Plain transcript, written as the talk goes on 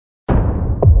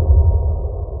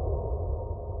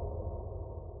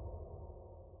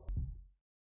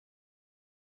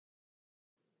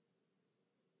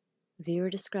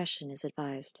Viewer discretion is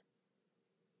advised.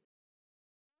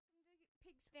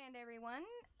 Pigstand, everyone.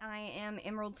 I am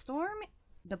Emerald Storm.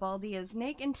 Dabaldi is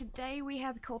Nick, and today we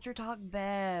have Culture Talk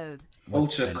Bev.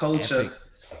 Culture.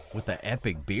 With the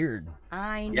epic beard.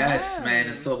 I know. Yes, man,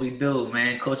 that's what we do,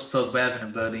 man. Culture Talk Bev in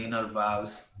the building, you know the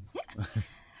vibes.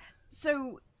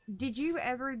 So, did you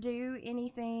ever do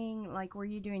anything, like, were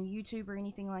you doing YouTube or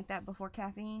anything like that before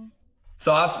caffeine?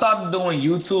 So I started doing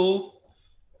YouTube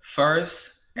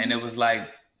first, and it was like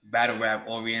battle rap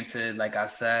oriented, like I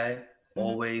said,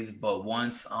 always. But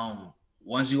once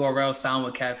URL signed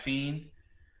with caffeine,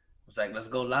 it was like, let's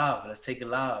go live, let's take it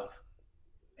live.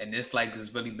 And this like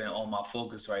has really been on my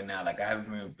focus right now. Like I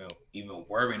haven't been even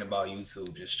worrying about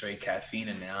YouTube, just straight caffeine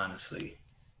in there, honestly.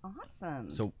 Awesome.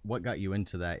 So what got you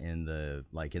into that in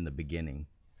the beginning?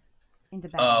 Into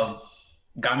battle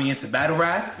got me into battle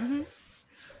rap.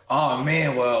 Oh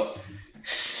man, well,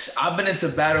 I've been into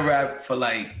battle rap for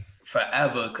like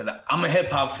forever because I'm a hip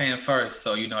hop fan first,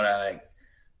 so you know that like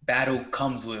battle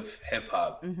comes with hip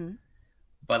hop.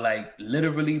 But like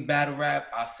literally battle rap,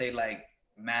 I'll say like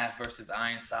Math versus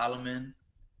Iron Solomon.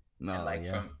 And like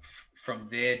from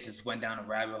there just went down a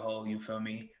rabbit hole, you feel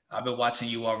me? I've been watching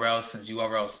URL since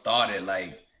URL started,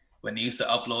 like when they used to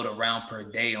upload a round per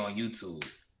day on YouTube.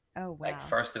 Oh wow. Like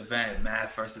first event,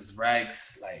 Math versus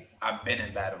Rex, like I've been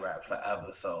in battle rap forever.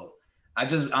 So I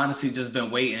just honestly just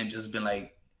been waiting, just been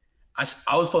like,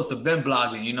 I was supposed to have been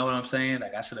blogging, you know what I'm saying?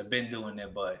 Like I should have been doing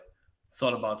it, but it's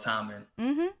all about timing.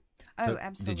 So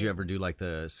absolutely. did you ever do like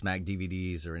the Smack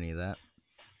DVDs or any of that?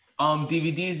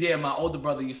 DVDs, yeah. My older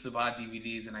brother used to buy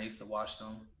DVDs and I used to watch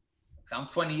them. So I'm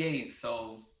 28,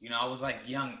 so you know I was like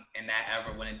young in that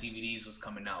era when the DVDs was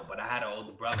coming out. But I had an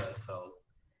older brother, so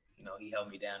you know he held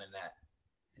me down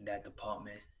in that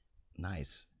department.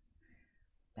 Nice.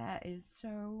 That is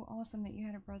so awesome that you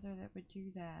had a brother that would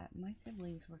do that. My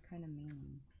siblings were kind of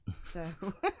mean, so.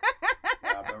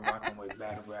 I've been rocking with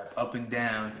battle rap up and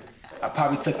down. I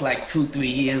probably took like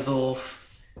 2-3 years off,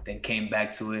 then came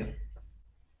back to it.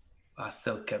 I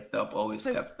still kept up, always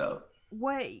kept up.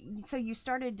 So you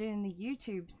started doing the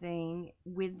YouTube thing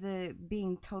with the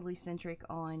being totally centric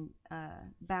on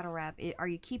battle rap. Are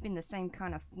you keeping the same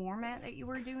kind of format that you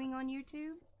were doing on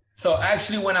YouTube? So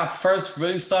actually when I first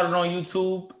really started on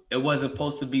YouTube, it wasn't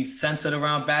supposed to be centered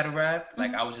around battle rap.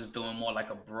 Like I was just doing more like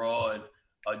a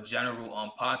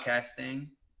general podcasting.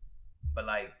 But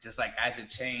like just like as it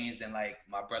changed and like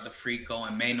my brother Frico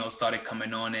and Mano started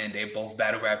coming on and they both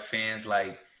battle rap fans,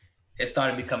 like it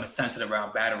started becoming centered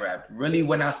around battle rap. Really,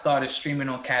 when I started streaming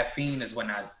on caffeine is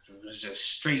when I was just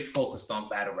straight focused on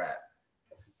battle rap.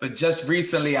 But just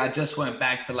recently, I just went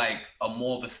back to like a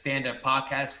more of a standard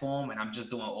podcast form and I'm just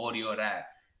doing audio of that.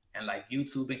 And like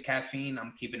YouTube and caffeine,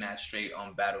 I'm keeping that straight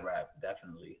on battle rap,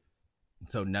 definitely.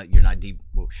 So you're not you're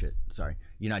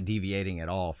not deviating at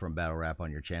all from battle rap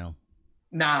on your channel?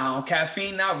 Nah, on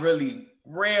caffeine, not really.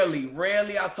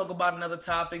 Rarely I'll talk about another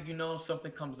topic, you know, if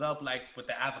something comes up like with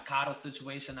the avocado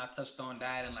situation, I touched on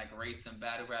that and like race and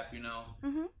battle rap, you know.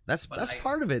 That's like,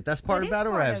 part of it. That's part of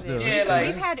battle rap still. Yeah, like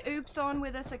we've had Oops on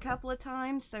with us a couple of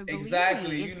times, so believe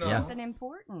me, it's you know, something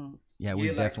important. Yeah, we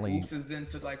definitely. Like, Oops is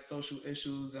into like social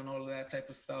issues and all of that type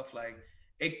of stuff. Like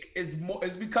it's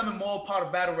becoming more part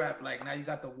of battle rap. Like now you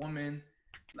got the woman,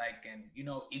 like, and you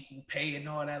know, equal pay and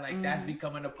all that. Like that's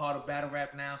becoming a part of battle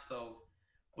rap now. So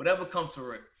whatever comes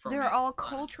from they're all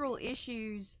cultural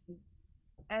issues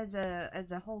as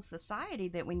a whole society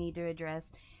that we need to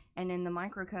address, and in the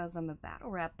microcosm of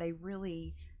battle rap,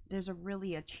 there's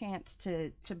a chance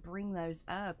to bring those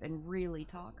up and really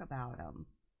talk about them.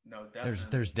 No, definitely.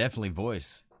 There's definitely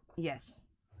voice. Yes.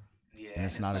 Yeah, and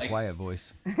it's not like, a quiet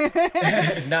voice.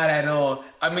 Not at all.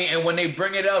 I mean, and when they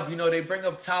bring it up, you know, they bring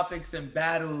up topics and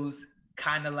battles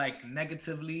kind of like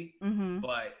negatively,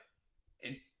 but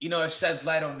you know, it sheds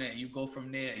light on it. You go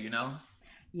from there, you know?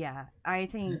 Yeah, I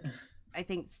think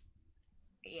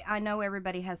I know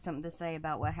everybody has something to say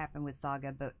about what happened with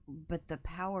Saga, but the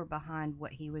power behind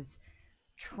what he was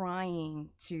trying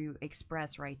to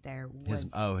express right there was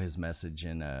his message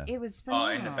in it was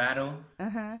phenomenal. In the battle?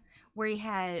 Where he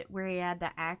had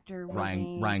the actor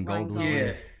Ryan Gold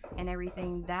and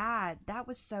everything. That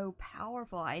was so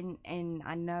powerful. And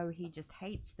I know he just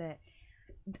hates that.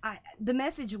 The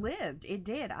message lived. It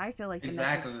did. I feel like the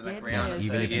message did live.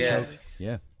 Even if he choked.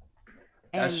 Yeah.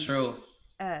 That's true.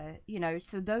 You know,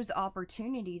 so those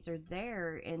opportunities are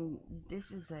there, and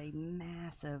this is a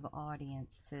massive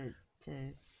audience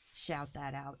to shout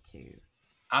that out to.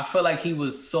 I feel like he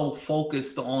was so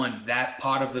focused on that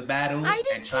part of the battle I did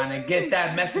and trying to get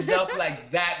that message up,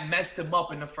 like that messed him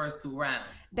up in the first 2 rounds.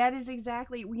 That is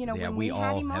exactly, Yeah, when we we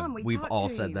had all him have. on, we We've talked all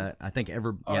to said him. that. I think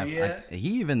Oh, yeah?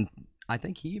 I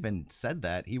think he even said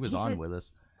that he was He on said- with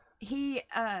us. He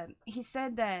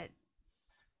said that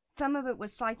some of it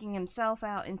was psyching himself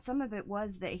out, and some of it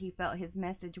was that he felt his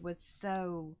message was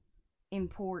so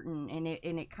important, and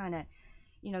it kind of,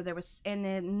 there was, and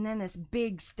then this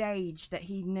big stage that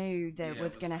he knew that Yeah,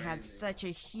 was it going to was have crazy. such a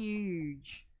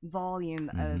huge volume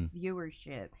of Mhm.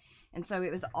 viewership, and so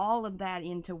it was all of that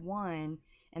into one,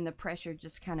 and the pressure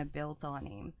just kind of built on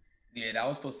him. Yeah, that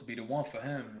was supposed to be the one for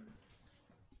him.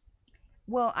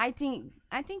 Well, I think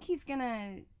he's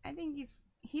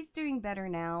doing better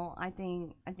now. I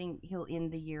think he'll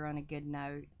end the year on a good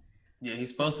note. Yeah,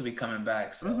 he's supposed to be coming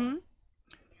back. So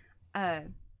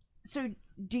So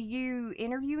do you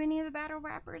interview any of the battle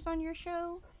rappers on your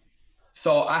show?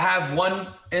 So I have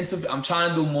one interview. I'm trying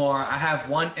to do more. I have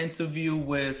one interview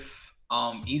with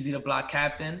Easy the Block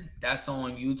Captain. That's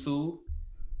on YouTube.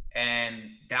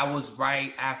 And that was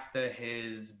right after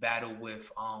his battle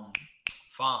with Fonz,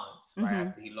 right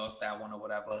after he lost that one or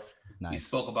whatever. We Nice.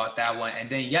 spoke about that one. And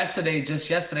then just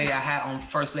yesterday, I had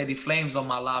First Lady Flames on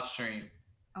my live stream.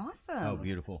 Awesome. Oh,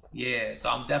 beautiful. Yeah, so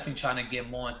I'm definitely trying to get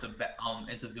more into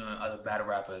interviewing other battle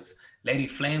rappers. Lady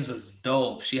Flames was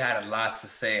dope. She had a lot to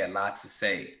say.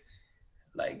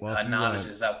 Like, Well, her if you, knowledge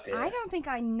is up there. I don't think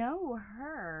I know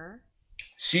her.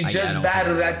 She I just don't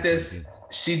battled think I at know this. her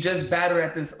She just battled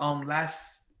at this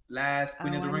last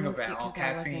Queen of the I Ring missed event it on 'cause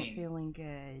I wasn't Caffeine. feeling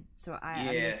good, so I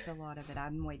Yeah. missed a lot of it.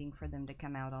 I'm waiting for them to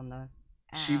come out on the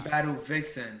app. She battled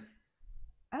Vixen.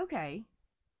 Okay.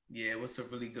 Yeah, it was a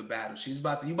really good battle. You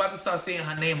about to start seeing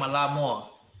her name a lot more.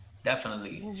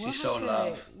 Definitely. Well, She showed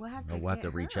love. We'll have We'll to, have to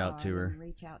get reach her out to on her. and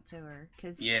reach out to her,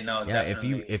 'cause Yeah, no, Yeah,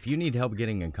 definitely. if you need help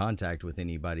getting in contact with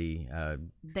anybody,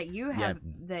 that you have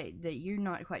that you're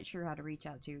not quite sure how to reach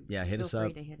out to. Yeah, hit feel us free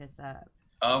up. to hit us up.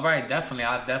 All right, definitely.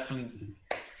 I'll definitely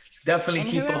And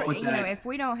keep whoever, up with that.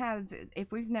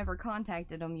 if we've never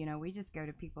contacted them, we just go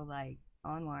to people like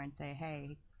online and say,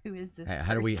 hey, who is this? Hey,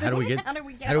 how do we person? get how do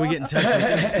we get in touch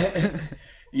with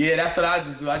you? Yeah, that's what I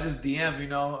just do. I just DM,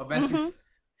 eventually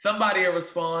somebody will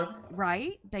respond.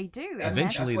 Right? They do. And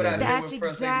Eventually, what I did that's with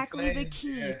First Lady exactly the Flames.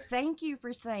 key. Yeah. Thank you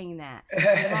for saying that.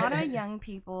 A lot of young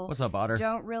people What's up, Otter?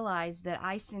 don't realize that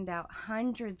I send out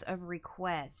hundreds of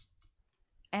requests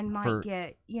and might For-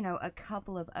 get, a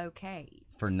couple of okays.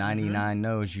 For 99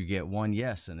 no's, you get one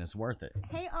yes, and it's worth it.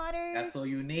 Hey, Otter. That's all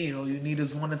you need. All you need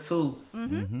is 1 or 2.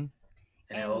 Mm-hmm. Mm-hmm. And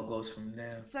it all goes from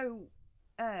there.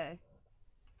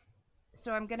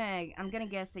 So I'm gonna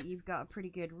guess that you've got a pretty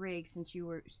good rig since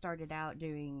you started out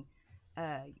doing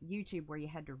YouTube where you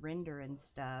had to render and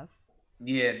stuff.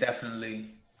 Yeah,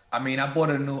 definitely. I mean, I bought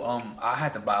a new I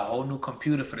had to buy a whole new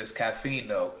computer for this Caffeine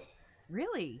though.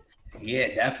 Really?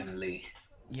 Yeah, definitely.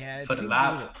 Yeah, For the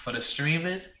live, for the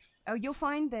streaming. Oh, you'll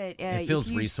find that It feels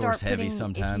if you resource start heavy If you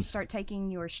sometimes. start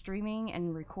taking your streaming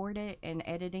and record it and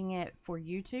editing it for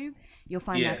YouTube, you'll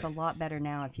find Yeah. that's a lot better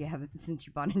now if you haven't since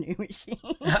you bought a new machine.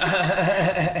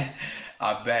 I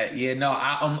bet. Yeah, no,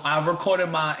 I recorded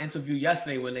my interview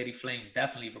yesterday with Lady Flames.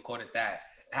 Definitely recorded that.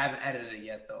 I haven't edited it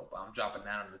yet though, but I'm dropping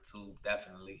that on the tube.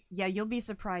 Definitely. Yeah, you'll be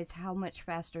surprised how much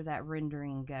faster that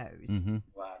rendering goes. Mm-hmm.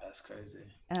 Wow, that's crazy.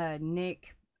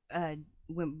 Nick,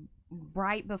 when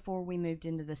right before we moved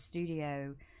into the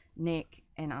studio, Nick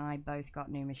and I both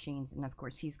got new machines, and of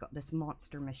course he's got this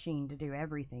monster machine to do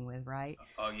everything with, right?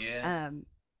 Oh yeah.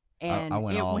 And I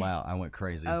went it all out. I went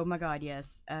crazy. Oh my god,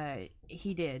 yes.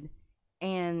 He did,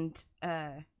 and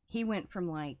he went from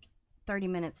like 30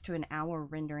 minutes to an hour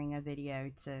rendering a video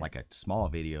to Like a small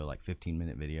video, like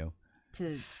 15-minute video.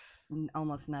 to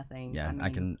almost nothing. Yeah, I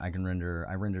mean, can render.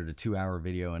 I rendered a 2-hour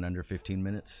video in under 15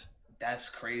 minutes. That's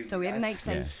crazy. So it makes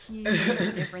a yeah. huge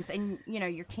difference, and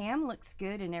your cam looks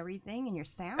good and everything, and your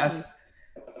sound.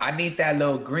 I need that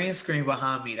little green screen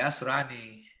behind me. That's what I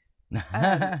need.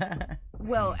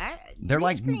 Well, they're green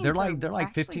like screens they're are like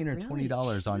actually $15 or really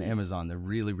 $20 on cheap. Amazon. They're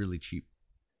really, really cheap.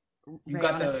 You Right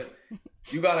got on us.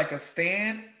 you got like a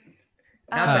stand.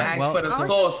 Not to ask well, for the so-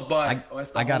 sauce, but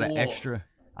it's the I got whole an wall.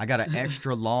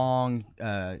 extra long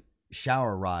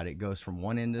shower rod. It goes from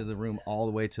one end of the room all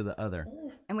the way to the other.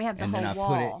 And we have the And then I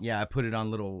whole wall. I put it on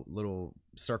little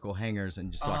circle hangers,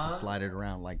 and just so I can slide it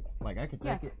around like I could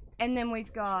take it. And then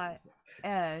we've got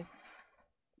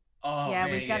Oh, yeah,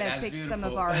 man, we've got to that's fix some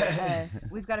of beautiful. our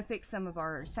we've got to fix some of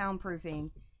our soundproofing.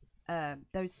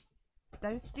 Those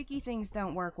sticky things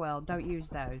don't work well. Don't use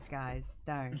those, guys.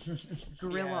 Don't.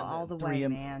 Gorilla Yeah, all the 3M way,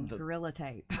 man. Gorilla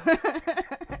tape.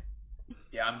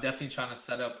 Yeah, I'm definitely trying to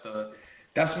set up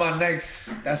That's my next,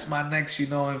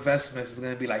 investments is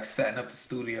gonna be like setting up the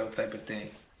studio type of thing.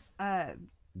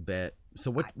 Bet.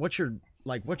 So what's your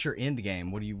end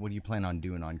game? What do you plan on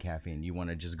doing on caffeine? You want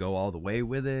to just go all the way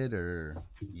with it, or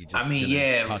you just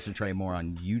gonna concentrate more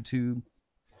on YouTube?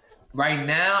 Right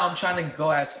now, I'm trying to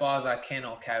go as far as I can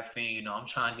on caffeine. I'm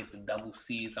trying to get the double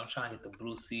C's. I'm trying to get the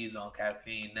blue C's on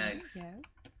caffeine next.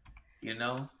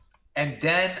 And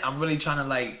then I'm really trying to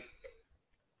like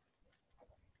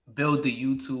build the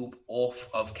YouTube off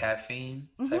of caffeine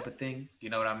type of thing. You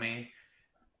know what I mean?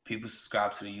 People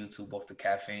subscribe to the YouTube off the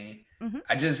caffeine.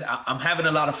 I'm having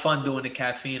a lot of fun doing the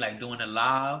caffeine, like doing it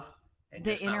live. And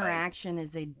the interaction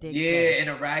is addictive. Yeah,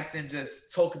 interacting,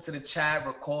 just talking to the chat,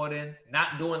 recording,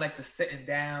 not doing like the sitting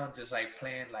down, just like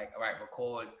playing like, all right,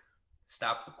 record,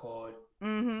 stop, record.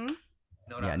 Mm-hmm. You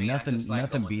know what I mean?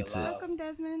 Nothing beats it. Welcome,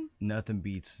 Desmond. Nothing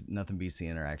beats the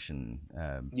interaction.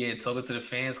 Talking to the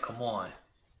fans. Come on.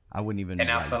 I wouldn't even.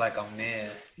 And I feel like I'm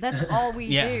there. That's all we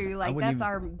do. Like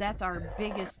that's our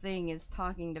biggest thing is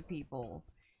talking to people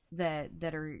that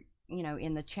are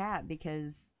in the chat,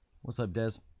 because. What's up,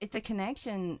 Des? It's a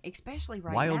connection, especially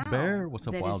right now. Wild Bear? What's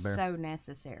up, Wild Bear? That is so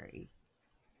necessary.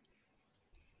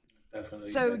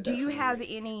 Definitely. So, do you have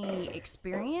any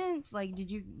experience? Like, did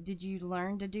you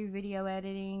learn to do video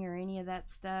editing or any of that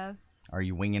stuff? Are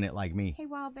you winging it like me? Hey,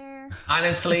 Wild Bear.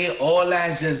 Honestly, all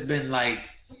that's just been like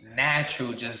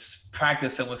natural, just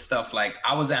practicing with stuff. Like,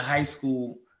 I was in high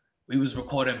school, we was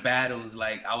recording battles.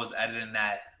 Like, I was editing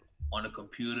that on the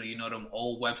computer, them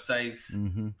old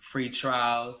websites, free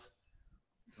trials.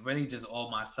 Really just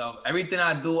all myself. Everything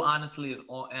I do, honestly, is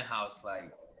all in-house.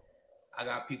 Like, I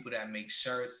got people that make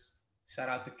shirts. Shout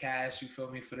out to Cash, you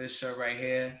feel me, for this shirt right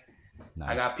here. Nice.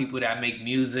 I got people that make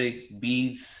music,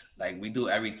 beats. Like, we do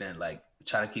everything. Like,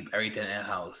 try to keep everything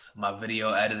in-house. My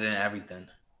video editing, everything.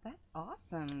 That's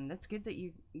awesome. That's good that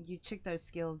you took those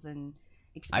skills and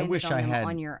expanded on them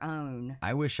on your own.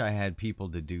 I wish I had people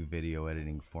to do video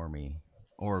editing for me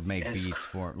or make beats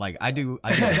for. Like, I do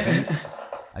the beats.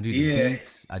 I do the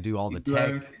beats. I do all the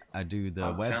tech. I do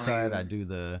the website. I do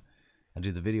the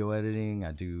video editing.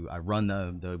 I run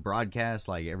the broadcast.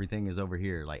 Like, everything is over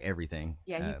here. Like, everything.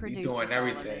 Yeah, he produces doing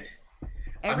everything.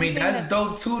 I mean, that's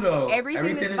dope too, though.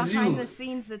 Everything that's behind the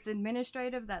scenes that's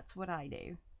administrative, that's what I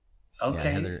do.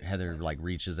 Okay. Yeah, Heather like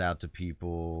reaches out to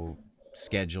people,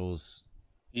 schedules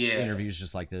interviews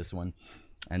just like this one,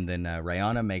 and then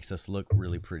Rihanna makes us look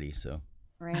really pretty. So.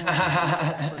 Rihanna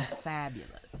makes us look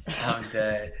fabulous. I'm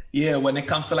dead. Yeah, when it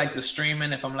comes to like the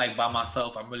streaming, if I'm like by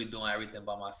myself, I'm really doing everything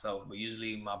by myself. But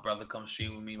usually my brother comes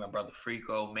stream with me, my brother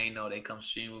Frico, Mano, they come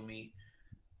stream with me.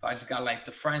 If I just got like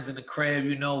the friends in the crib,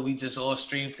 we just all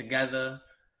stream together.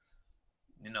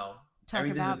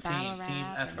 Everything's a team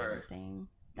effort.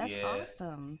 That's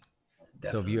awesome. Definitely.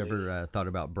 So have you ever thought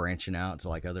about branching out to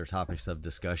like other topics of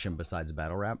discussion besides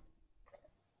battle rap?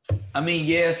 I mean,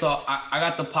 yeah, so I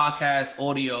got the podcast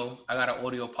audio. I got an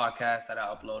audio podcast that I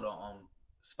upload on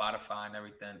Spotify and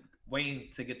everything. Waiting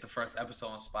to get the first episode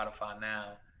on Spotify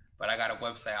now. But I got a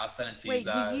website. I'll send it to you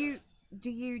guys. Wait, do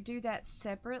you do that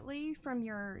separately from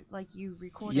your, like, you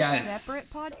record a separate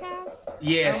podcast?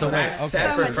 Yeah, so that's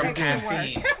separate from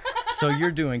caffeine. So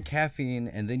you're doing caffeine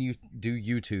and then you do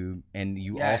YouTube and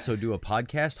you also do a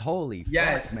podcast? Holy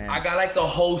fuck, man. I got like a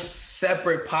whole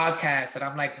separate podcast that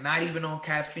I'm like not even on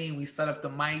caffeine. We set up the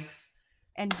mics.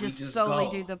 And just solely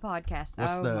do the podcast.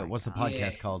 What's the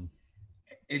podcast called?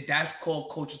 That's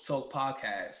called Culture Talk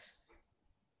Podcast.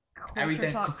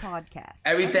 Culture Talk Podcast.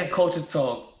 Everything Culture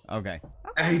Talk. Okay.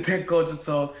 Everything Culture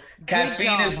Talk.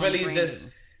 Caffeine is really just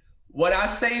what I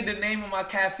say. The name of my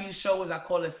caffeine show is I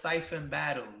call it Siphon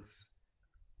Battles.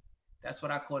 That's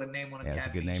what I call the name on the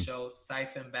caffeine show.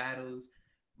 Siphon Battles.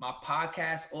 My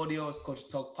podcast audio is Culture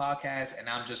Talk Podcast, and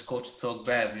I'm just Culture Talk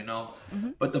Bev,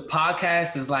 But the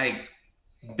podcast is like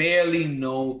barely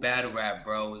no battle rap,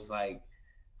 bro. It's like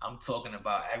I'm talking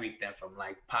about everything from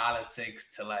like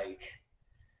politics to like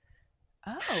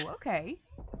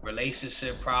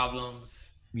relationship problems.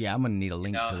 Yeah, I'm gonna need a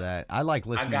link to that. I like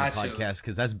listening to podcasts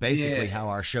because that's basically how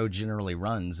our show generally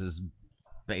runs. Is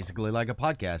basically like a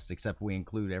podcast, except we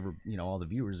include all the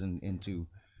viewers into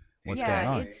what's going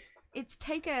on. It's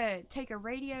take a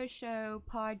radio show,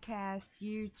 podcast,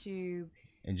 YouTube,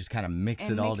 and just kind of mix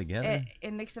it all together.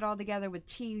 And mix it all together with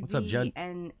TV. What's up, Judd?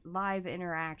 And live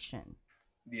interaction.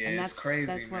 Yeah, and it's crazy.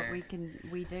 That's what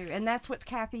we do, and that's what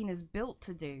caffeine is built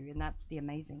to do, and that's the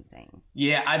amazing thing.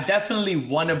 Yeah, I definitely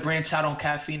want to branch out on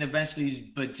caffeine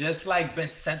eventually, but just like been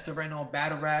censoring on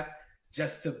battle rap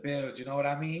just to build. You know what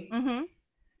I mean? Mm-hmm.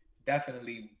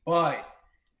 Definitely, but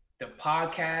the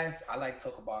podcast, I like to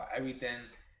talk about everything.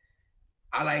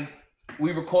 I like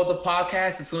we record the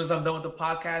podcast. As soon as I'm done with the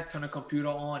podcast, turn the computer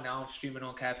on. Now I'm streaming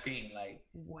on caffeine. Like,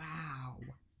 wow.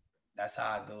 That's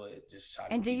how I do it. Just try.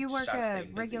 And do you work a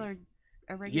regular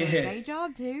day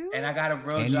job too? And I got a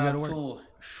real job too.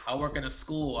 I work in a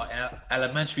school,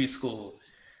 elementary school.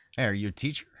 Hey, are you a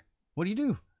teacher? What do you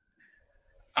do?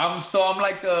 I'm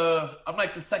like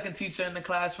the second teacher in the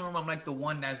classroom. I'm like the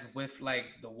one that's with like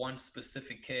the one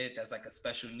specific kid that's like a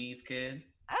special needs kid.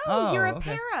 Oh, you're a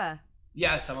para.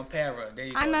 Yes, I'm a para. There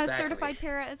you go. I'm a certified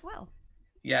para as well.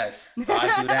 Yes, so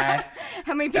I do that.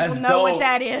 How many people know what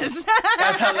that is?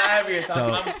 That's hilarious.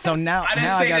 So now I didn't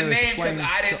now say I the name explain. because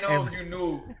I didn't know if you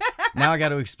knew. Now I got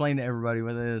to explain to everybody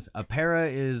what it is. A para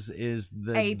is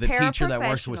the teacher that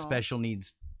works with special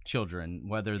needs children,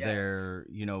 whether they're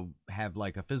have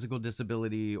like a physical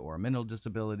disability or a mental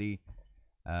disability.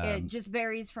 It just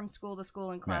varies from school to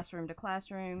school and classroom to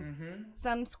classroom. Mm-hmm.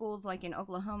 Some schools, like in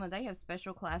Oklahoma, they have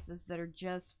special classes that are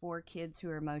just for kids who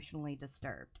are emotionally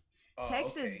disturbed.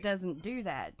 Texas doesn't do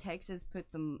that. Texas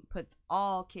puts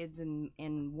all kids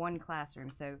in one classroom.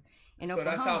 So Oklahoma,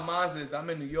 that's how mine is. I'm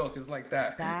in New York. It's like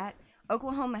that.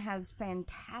 Oklahoma has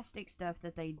fantastic stuff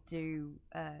that they do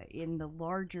in the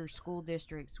larger school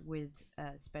districts with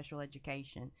special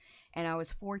education. And I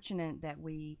was fortunate that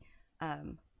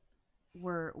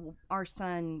our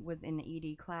son was in the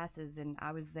ED classes, and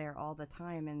I was there all the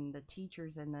time, and the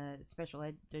teachers and the special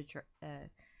ed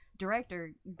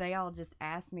director, they all just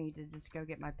asked me to just go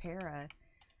get my para,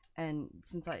 and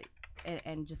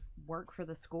and just work for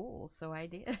the school, so I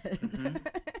did. Mm-hmm.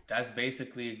 That's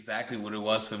basically exactly what it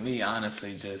was for me,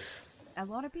 honestly. Just a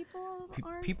lot of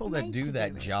people that do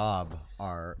that job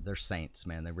they're saints,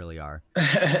 man. They really are.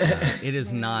 It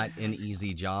is not an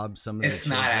easy job. Some of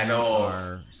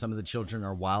the children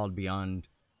are wild beyond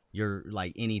your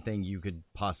anything you could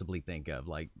possibly think of.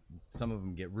 Like some of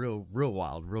them get real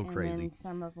wild, real crazy. And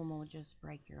some of them will just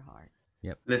break your heart.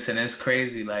 Yep. Listen, it's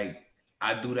crazy. Like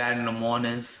I do that in the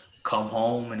mornings, come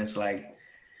home, and it's like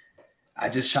I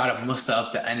just try to muster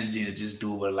up the energy to just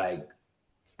do it like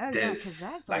this,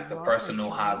 like the personal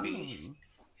hobby.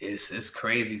 It's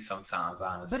crazy sometimes,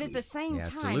 honestly. But at the same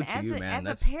time, salute to you, man.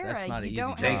 As a para, that's not an you easy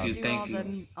don't job. have to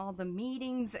do all the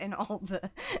meetings and all the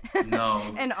no.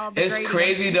 and all the. It's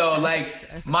crazy though.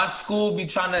 Like my school be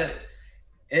trying to.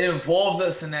 It involves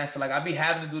us in that. So like I be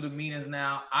having to do the meetings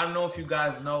now. I don't know if you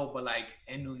guys know, but like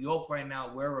in New York right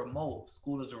now, we're remote.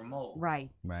 School is remote. Right.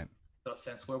 So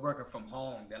since we're working from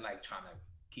home, they're like trying to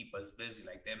keep us busy.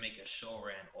 Like they're making sure we're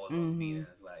in all those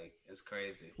meetings. Like it's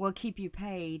crazy. Well, keep you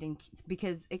paid, and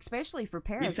because especially for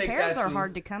paras are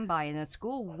hard to come by, and a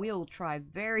school will try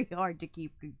very hard to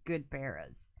keep good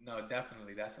paras. No,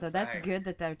 definitely. That's good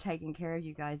that they're taking care of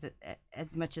you guys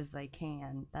as much as they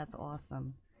can. That's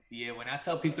awesome. Yeah, when I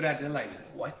tell people that, they're like,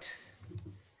 "What?"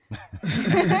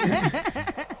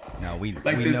 No, we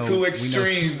the know, two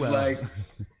extremes. Well. Like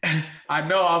I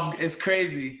know, it's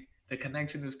crazy. The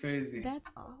connection is crazy. That's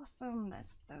awesome.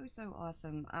 That's so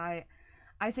awesome. I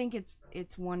think it's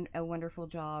a wonderful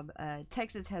job.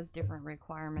 Texas has different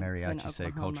requirements. Mary, than I just say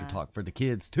Oklahoma. culture talk for the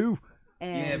kids too.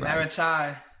 And,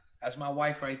 Marichai. That's my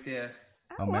wife right there.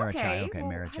 Oh, Marichai. Okay,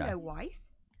 well, Marichai. hello, wife.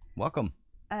 Welcome.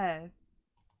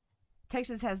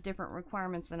 Texas has different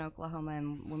requirements than Oklahoma,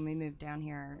 and when we moved down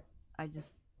here,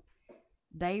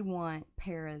 they want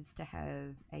paras to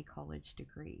have a college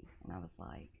degree, and I was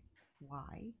like,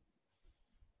 why?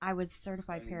 I was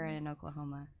certified para in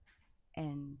Oklahoma,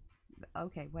 and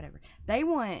okay, whatever. They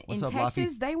want in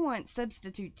Texas, they want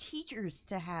substitute teachers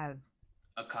to have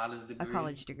a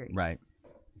college degree. Right.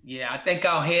 Yeah, I think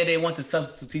out here they want the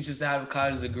substitute teachers to have a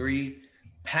college degree.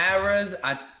 Paras,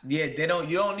 you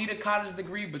don't need a college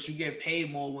degree, but you get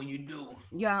paid more when you do.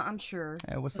 Yeah, I'm sure.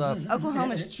 Hey, what's up?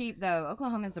 Oklahoma's cheap though.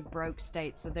 Oklahoma's a broke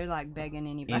state, so they're like begging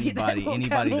anybody that'll do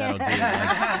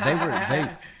it.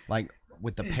 Like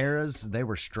with the paras, they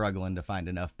were struggling to find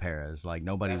enough paras. Like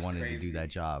nobody wanted to do that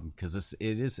job because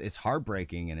it's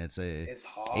heartbreaking, and it's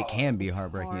hard. It can be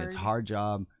heartbreaking. It's a hard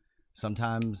job.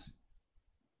 Sometimes,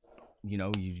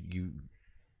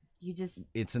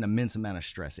 it's an immense amount of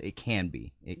stress. It can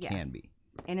be. Can be.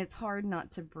 And it's hard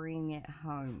not to bring it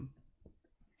home.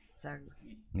 So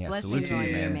salute to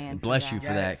you, man. Bless you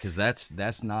for that, because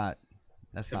that's not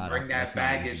bring that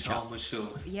baggage home with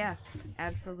you. Yeah,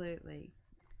 absolutely.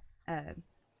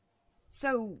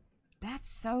 So that's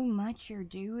so much you're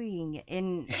doing,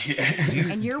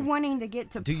 and you're wanting to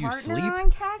get to partner on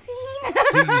caffeine.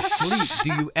 Do you sleep?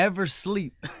 Do you ever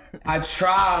sleep? I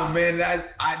try, man.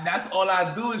 That's all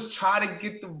I do is try to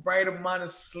get the right amount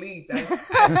of sleep. That's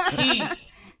key.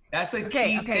 That's a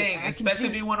key thing, especially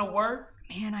if you want to work.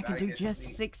 Man, I could do just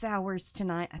sleep. 6 hours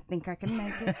tonight. I think I can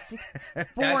make it 4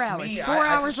 That's hours. me. 4 I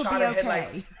hours just will try be to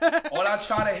hit, okay. all I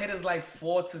try to hit is like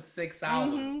 4 to 6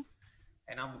 hours,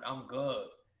 and I'm good.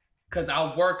 Cause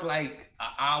I work like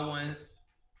an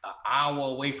hour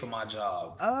away from my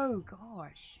job. Oh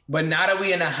gosh. But now that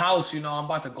we in the house, you know, I'm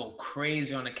about to go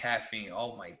crazy on the caffeine.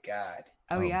 Oh my god.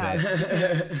 Oh,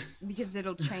 yeah, because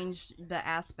it'll change the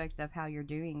aspect of how you're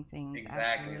doing things.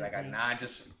 Exactly. Absolutely. Like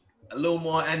just a little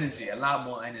more energy, a lot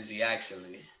more energy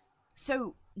actually.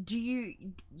 So,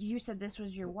 you said this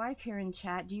was your wife here in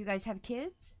chat. Do you guys have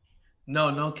kids?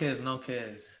 No kids.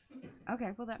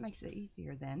 Okay, well that makes it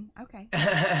easier then. Okay.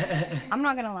 I'm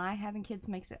not gonna lie, having kids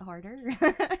makes it harder.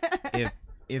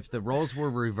 If the roles were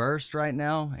reversed right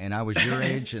now, and I was your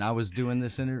age, and I was doing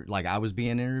this like I was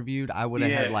being interviewed, I would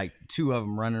have had like 2 of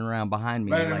them running around behind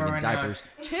me, like in diapers.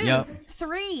 2,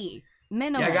 3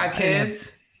 minimum. Yeah, I got kids.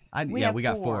 We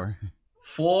got 4.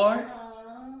 4?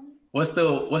 What's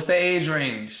the age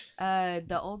range?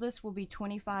 The oldest will be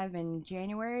 25 in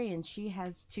January, and she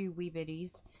has 2 wee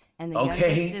bitties, and the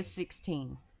Okay. youngest is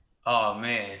 16. Oh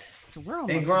man, So we're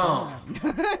almost they grown.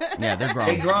 Yeah, they're grown.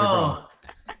 They grown.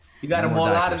 You got No them more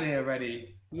all out of diapers. there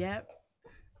already. Yep.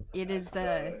 It is.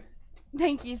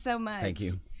 Thank you so much. Thank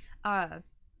you.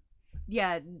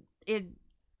 Yeah.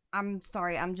 I'm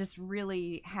sorry. I'm just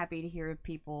really happy to hear of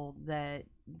people that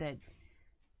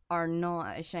are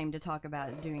not ashamed to talk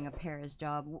about doing a Paris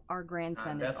job. Our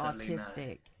grandson is Definitely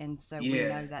autistic, and so Yeah. we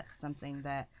know that's something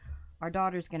that our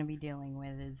daughter's going to be dealing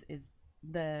with is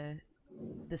the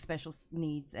special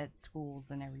needs at schools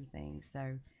and everything.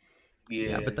 So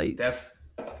Yeah, but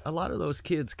a lot of those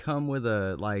kids come with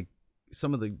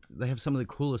they have some of the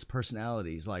coolest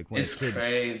personalities. Like when it's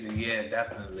crazy. Yeah,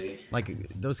 definitely.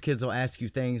 Like those kids will ask you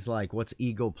things like, "What's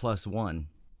eagle plus 1?"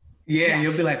 Yeah,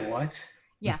 you'll be like, what?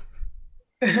 yeah.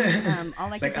 All I could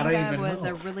Like, I think don't of even was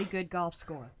know. a really good golf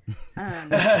score. Then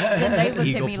they looked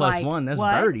Eagle at me plus like, 1, that's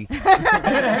what? birdie.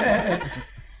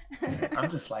 I'm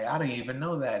just like, I didn't even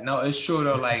know that. No, it's true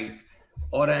though. Like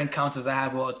all the encounters I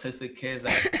have with autistic kids,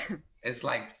 like it's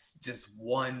like just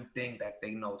one thing that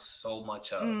they know so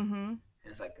much of. Mm-hmm.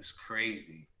 It's like it's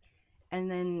crazy. And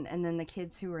then the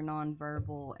kids who are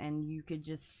nonverbal, and you could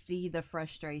just see the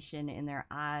frustration in their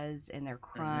eyes, and they're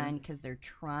crying because they're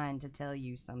trying to tell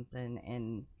you something,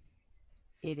 and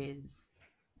it is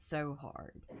so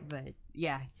hard. But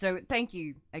yeah, so thank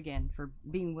you again for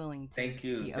being willing to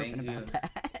be open about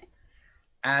that.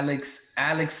 Alex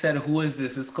said, "Who is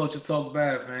this? It's Coach of Talk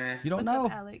Bev, man." You don't What's up, know?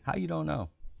 Alex? How you don't know?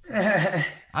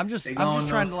 I'm just They trying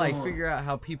gonna to know like soon. figure out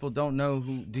how people don't know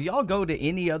who. Do y'all go to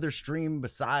any other stream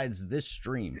besides this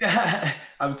stream?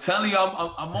 I'm telling you,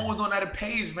 I'm always on that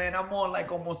page, man. I'm on like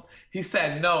almost. He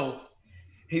said no.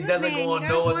 He doesn't Man, go on you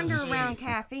no gotta other wander stream. around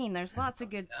caffeine. There's lots of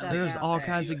good stuff. There's out all there.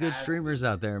 kinds of good have to. streamers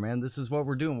out there, man. This is what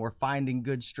we're doing. We're finding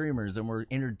good streamers and we're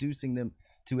introducing them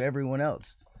to everyone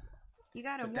else. You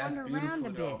gotta But that's wander around a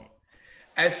beautiful, bit. though.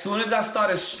 As soon as I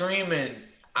started streaming,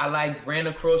 I like ran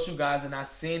across you guys and I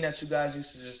seen that you guys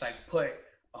used to just like put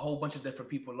a whole bunch of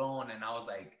different people on, and I was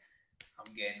like,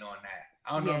 I'm getting on that.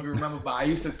 I don't know if you remember, but I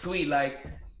used to tweet like,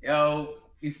 yo,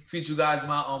 used to tweet you guys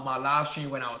on my live stream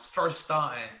when I was first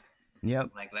starting. Yep.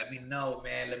 I'm like, let me know,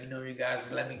 man. Let me know you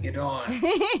guys. Let me get on.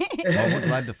 Well, we're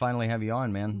glad to finally have you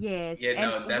on, man. Yes, Yeah,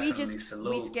 no, and definitely we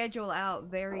salute. schedule out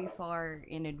very far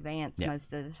in advance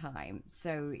most of the time,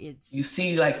 so it's You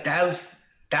see, like that's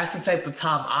the type of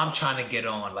time I'm trying to get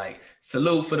on. Like,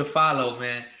 salute for the follow,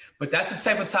 man. But that's the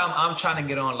type of time I'm trying to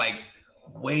get on, like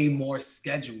way more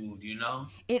scheduled, you know?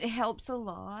 it helps a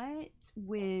lot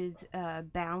with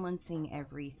balancing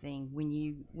everything when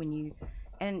you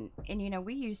and you know,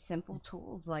 we use simple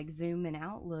tools like Zoom and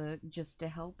Outlook just to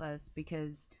help us,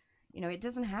 because you know, it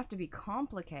doesn't have to be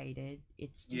complicated.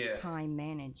 It's just time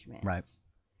management. Right.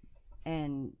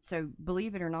 And so,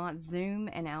 believe it or not, Zoom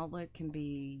and Outlook can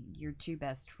be your 2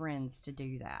 best friends to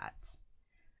do that.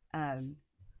 And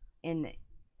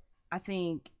I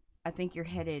think you're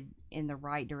headed in the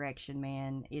right direction,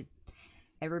 man.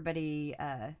 Everybody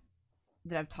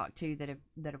that I've talked to that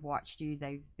have watched you,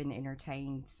 they've been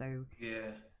entertained. So Yeah,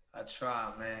 I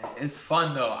try, man. It's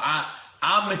fun though.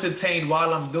 I'm entertained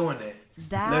while I'm doing it.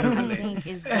 that Literally. I think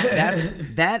is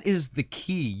That is the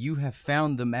key. You have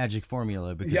found the magic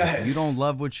formula, because if you don't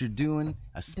love what you're doing,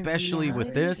 especially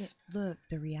with this, the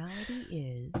reality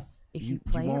is, if you you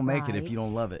play won't make it right, if you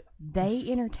don't love it. they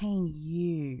entertain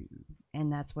you,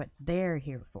 and that's what they're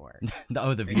here for.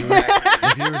 Oh, the viewers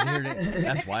are here.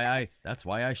 That's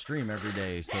why I stream every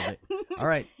day. So that, all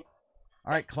right,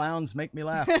 All right, clowns, make me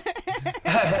laugh.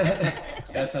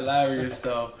 That's hilarious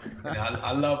though. And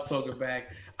I love talking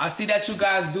back. I see that you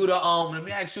guys do the let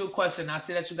me ask you a question. I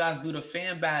see that you guys do the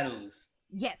fan battles.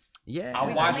 Yes. Yeah.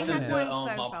 I watched only had one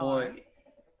my so boy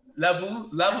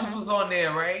Levels was on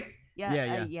there, right?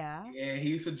 Yeah. Yeah, he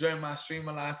used to join my stream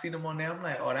a lot. I seen him on there. I'm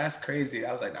like, oh, that's crazy.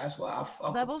 I was like, that's why I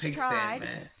fuck Levels with tried.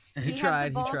 Pigstand, man. He tried. Had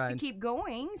the balls to keep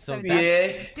going. So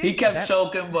yeah, he kept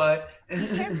choking, but he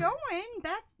kept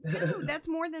going. That's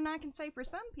more than I can say for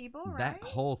some people, right? That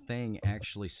whole thing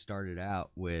actually started out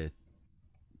with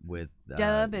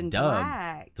Dub and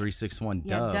Black 361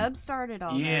 yeah, Dub. Dub started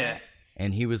all that.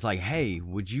 And he was like, "Hey,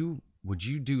 would you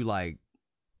do like,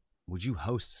 would you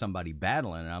host somebody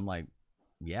battling?" And I'm like,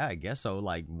 "Yeah, I guess so.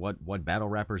 Like, what battle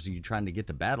rappers are you trying to get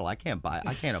to battle? I can't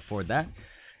afford that."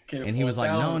 And he was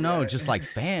like, no, just like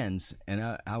fans.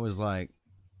 And I was like,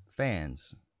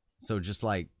 fans. So just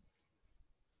like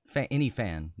any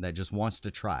fan that just wants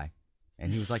to try.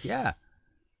 And he was like, yeah.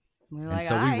 And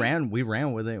so we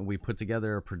ran with it. We put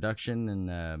together a production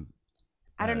and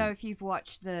I don't know if you've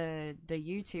watched the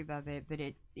YouTube of it, but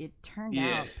it turned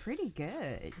out pretty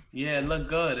good. Yeah, it looked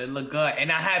good. And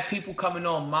I had people coming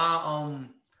on my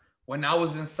when I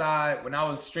was inside, when I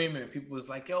was streaming, people was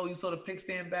like, yo, you saw the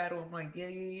Pigstand battle? I'm like,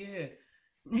 yeah.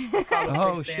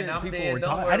 Oh shit! People were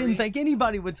talking. I didn't think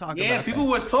anybody would talk about it. Yeah, people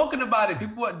were talking about it.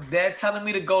 People were there telling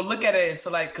me to go look at it. And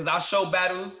so like, cause I'll show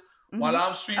battles while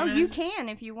I'm streaming. Oh, you can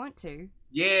if you want to.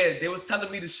 Yeah, they was telling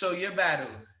me to show your battle.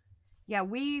 Yeah,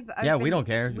 we don't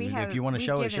care. If you want to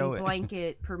show it, show it.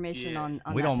 Blanket permission on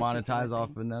we don't monetize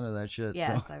off of none of that shit.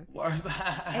 Yeah, so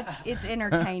it's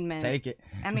entertainment. Take it.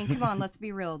 I mean, come on, let's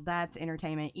be real. That's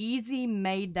entertainment. Easy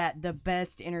made that the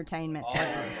best entertainment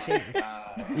ever, too.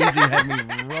 Easy had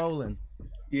me rolling.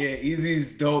 Yeah,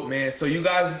 Easy's dope, man. So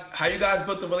how you guys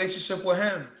built the relationship with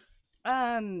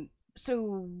him?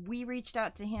 So we reached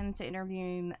out to him to interview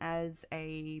him as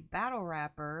a battle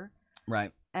rapper.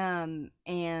 Right. And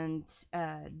then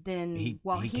he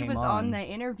was on the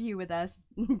interview with us,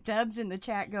 Dub's in the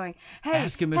chat going, "Hey,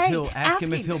 ask him if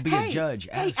he'll be a judge.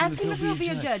 Ask him if he'll be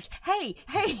a judge. Hey."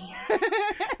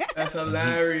 That's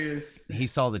hilarious. He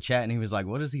saw the chat and he was like,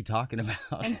 "What is he talking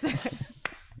about?"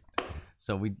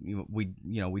 So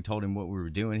we told him what we were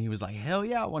doing. He was like, "Hell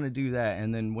yeah, I want to do that."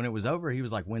 And then when it was over, he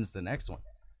was like, "When's the next one?"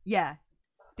 Yeah.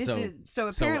 So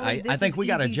apparently I think we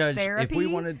got to judge therapy. if we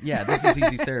wanted. Yeah, this is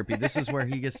Easy's therapy. This is where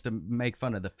he gets to make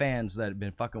fun of the fans that have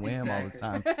been fucking with him all this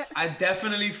time. I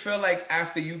definitely feel like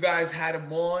after you guys had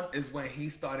him on is when he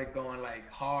started going like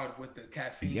hard with the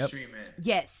caffeine streaming.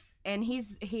 Yes, and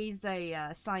he's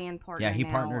a Cyan partner. Yeah, he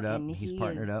now, partnered up. He's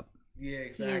partnered up. Yeah,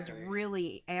 exactly. He has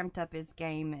really amped up his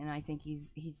game, and I think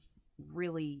he's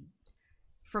really.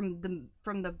 From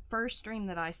the first stream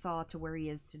that I saw to where he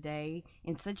is today,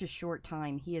 in such a short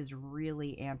time, he has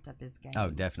really amped up his game. Oh,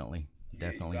 definitely.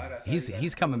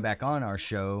 He's coming back on our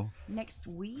show next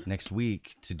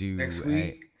week to do next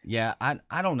week.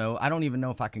 I don't know. I don't even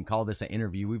know if I can call this an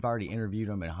interview. We've already interviewed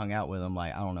him and hung out with him.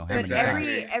 Like, I don't know how many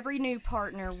times. Every new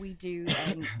partner we do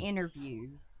an interview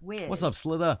with. What's up,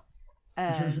 Slither?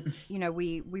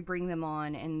 We bring them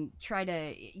on and try to,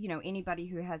 anybody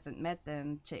who hasn't met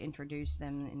them, to introduce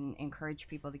them and encourage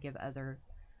people to give other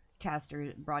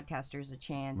broadcasters a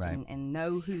chance, right. and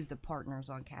know who the partners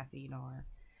on Caffeine are,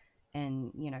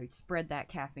 and spread that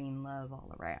caffeine love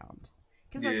all around,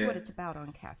 because that's what it's about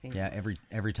on Caffeine. Yeah,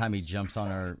 every time he jumps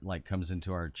on comes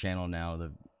into our channel now,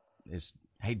 is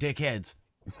hey dickheads.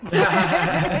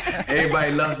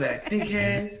 Everybody loves that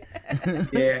dickheads.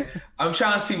 Yeah, I'm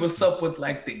trying to see what's up with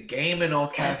like the gaming on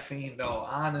Caffeine though.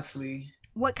 Honestly,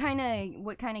 what kind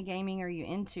of gaming are you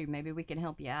into? Maybe we can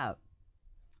help you out.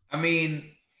 I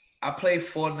mean, I play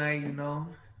Fortnite.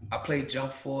 I play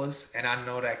Jump Force, and I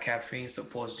know that Caffeine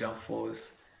supports Jump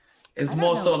Force. It's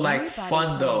more so like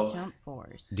fun though. Jump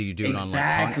Force. Do you do it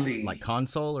on like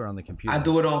console or on the computer? I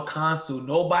do it on console.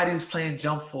 Nobody's playing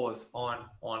Jump Force on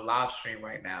live stream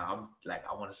right now. I'm like,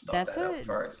 I want to start that up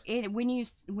first. When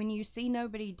you see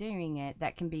nobody doing it,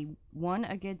 that can be one,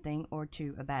 a good thing, or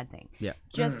two, a bad thing. Yeah,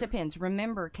 just depends.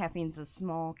 Remember, Caffeine's a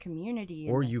small community.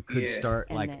 Or you could start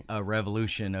like a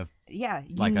revolution of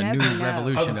like a new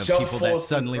revolution of people that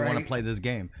suddenly want to play this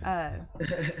game.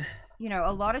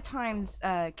 A lot of times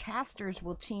casters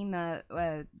will team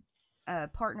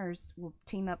partners will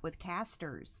team up with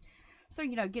casters. So,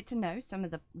 get to know some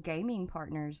of the gaming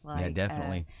partners like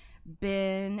definitely.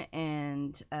 Ben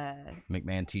and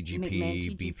McMahon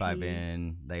TGP,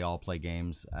 B5N, they all play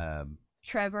games.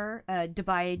 Trevor,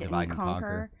 Divide and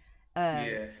Conquer.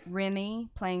 Remy,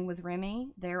 playing with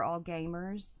Remy. They're all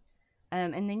gamers.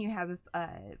 And then you have,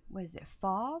 what is it,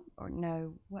 Fob? Or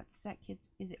no, what's that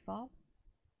kid's, is it Fob?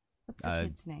 What's the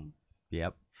kid's name?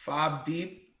 Yep. Fob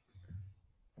Deep.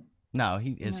 No,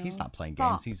 he's not playing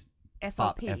games. He's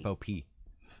FOP. FOP.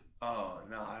 Oh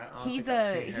no, I don't He's think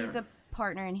I've seen him. a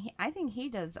partner, and I think he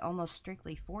does almost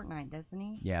strictly Fortnite, doesn't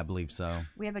he? Yeah, I believe so.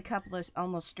 We have a couple of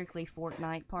almost strictly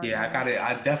Fortnite partners. Yeah,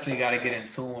 I definitely gotta get in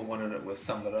tune with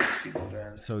some of those people.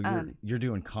 Then. So you're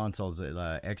doing consoles at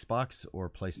Xbox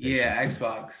or PlayStation? Yeah,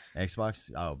 Xbox.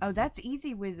 Xbox. Oh, that's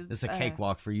easy with. It's a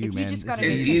cakewalk for you, if man. You just gotta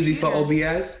It's get easy for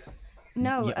computer. OBS.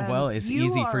 No, Yeah, well, it's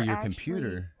easy for your actually,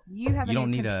 computer. You have you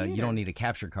don't need computer. you don't need a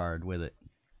capture card with it.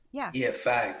 Yeah. Yeah,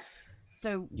 facts.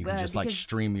 So you can just like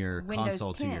stream your Windows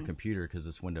console 10. to your computer because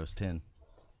it's Windows 10.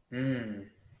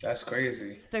 That's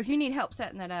crazy. So if you need help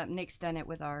setting that up, Nick's done it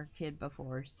with our kid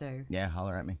before. So yeah,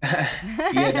 holler at me.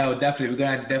 Yeah, no, definitely. We're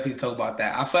gonna definitely talk about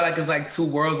that. I feel like it's like two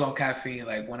worlds on caffeine.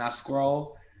 Like when I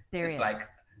scroll, it's like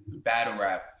battle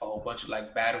rap, a whole bunch of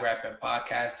like battle rap and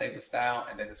podcast type of style,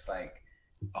 and then it's like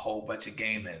a whole bunch of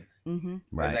gaming. Mm-hmm.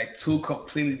 Right. It's like two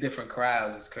completely different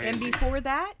crowds. It's crazy. And before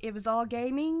that, it was all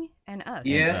gaming and us.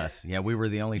 Yeah. And us. Yeah, we were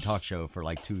the only talk show for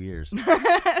like 2 years.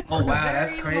 Oh wow,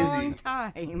 that's crazy. Long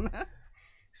time.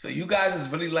 So you guys is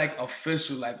really like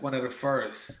official, like one of the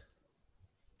first.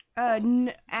 As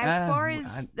far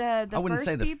as the I wouldn't first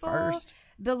say the people, first.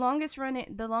 the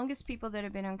longest people that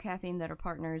have been on caffeine that are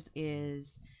partners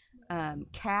is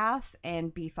CAF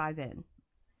and B5N.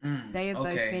 They have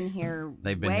both been here.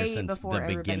 They've been here since before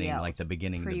the beginning, else, like the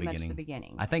beginning. Pretty much the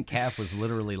beginning. I think Calf was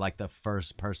literally like the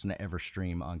first person to ever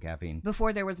stream on caffeine.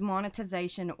 Before there was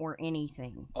monetization or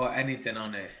anything. Or anything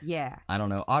on there. Yeah. I don't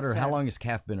know. Otter, how long has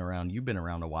Calf been around? You've been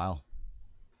around a while.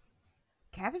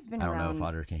 CAF has been around. around. I don't know if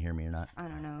Otter can hear me or not. I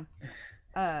don't know.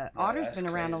 Otter's been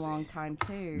around a long time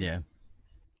too. Yeah.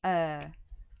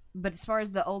 But as far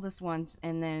as the oldest ones,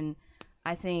 and then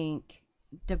I think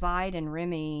Divide and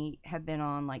Remy have been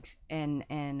on like, and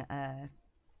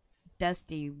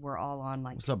Dusty were all on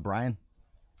like. What's up, Brian?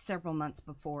 Several months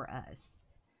before us,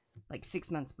 like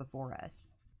 6 months before us.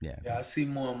 Yeah. Yeah, I see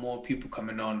more and more people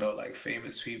coming on though, like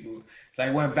famous people.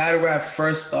 Like when battle rap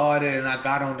first started, and I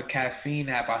got on the caffeine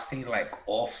app, I seen like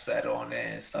Offset on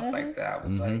there and stuff like that. I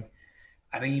was like,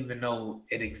 I didn't even know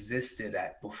it existed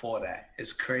before that.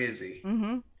 It's crazy.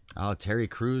 Mm-hmm. Oh, Terry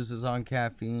Crews is on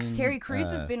caffeine. Terry Crews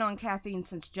has been on caffeine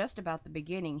since just about the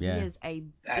beginning. Yeah. He is a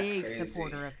big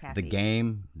supporter of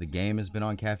caffeine. The game has been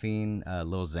on caffeine.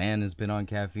 Lil Xan has been on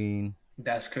caffeine.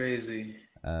 That's crazy.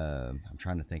 I'm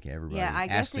trying to think of everybody. Yeah, I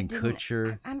guess Ashton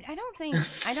Kutcher.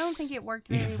 I don't think it worked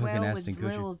very well Ashton with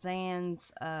Lil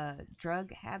Xan's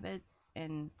drug habits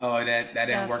and. Oh, that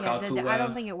didn't work out too well. I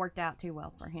don't think it worked out too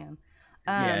well for him.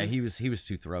 Yeah, he was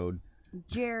too throwed.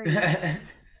 Jerry,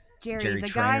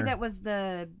 the guy that was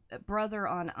the brother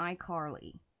on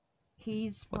iCarly.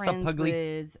 He's friends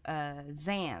with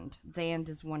Xand. Xand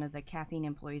is one of the caffeine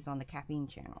employees on the caffeine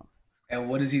channel. And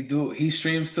what does he do? He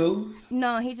streams too?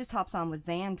 No, he just hops on with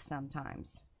Xand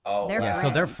sometimes. Oh, yeah.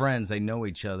 So they're friends. They know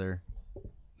each other.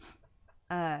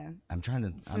 I'm trying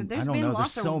to. So I don't know.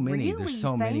 There's so many. Really there's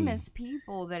so famous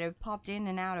people that have popped in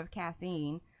and out of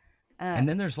caffeine. And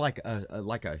then there's like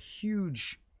a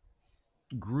huge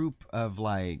group of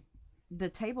like the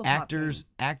tabletop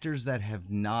actors that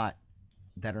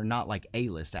are not like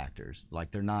A-list actors.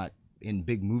 Like they're not in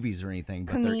big movies or anything,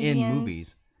 but they're in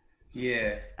movies.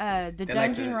 Yeah. The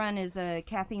Dungeon Run is a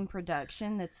caffeine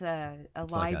production. That's a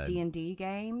live D&D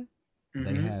game.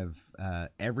 They have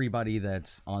everybody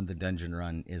that's on the Dungeon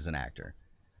Run is an actor,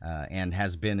 and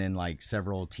has been in like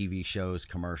several TV shows,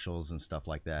 commercials, and stuff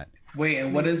like that. Wait,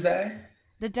 and what is that?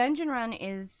 The Dungeon Run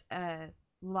is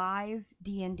live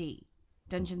D&D,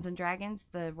 Dungeons and Dragons,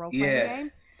 the role playing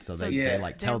game. So they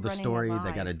like tell the story.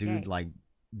 They got a dude like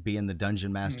being the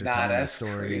dungeon master telling the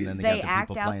story, and then they got the act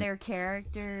people out playing. their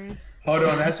characters. Hold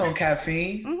on, that's on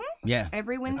caffeine. Yeah,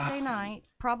 every Wednesday night.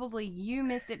 Probably you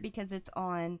miss it because it's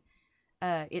on.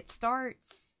 It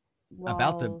starts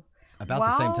about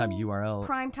the same time URL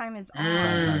prime time is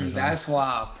on. That's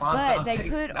why. But they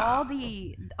put all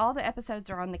the episodes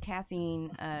are on the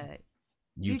caffeine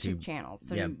YouTube channel.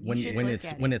 So yeah, when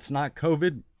it's not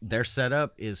COVID, their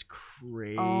setup is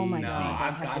crazy. Oh my god!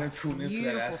 I gotta tune into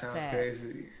that. That sounds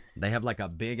crazy. They have like a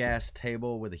big ass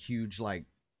table with a huge like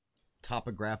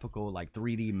topographical like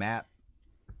 3D map.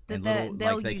 And they'll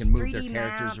like, they use can move 3D their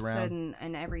characters maps around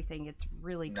and everything. It's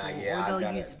really cool. Yeah, or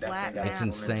they'll use flat maps. It's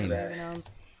insane.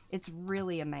 It's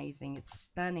really amazing. It's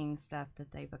stunning stuff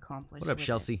that they've accomplished. What up,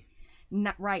 Chelsea?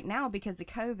 Not right now because of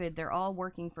COVID. They're all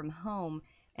working from home,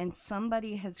 and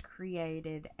somebody has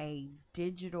created a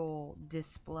digital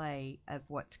display of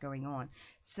what's going on.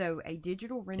 So a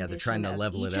digital rendition. Yeah, they're trying to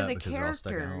level it up of because they're all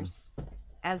stuck at home.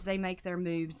 as they make their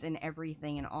moves and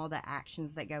everything and all the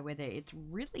actions that go with it, it's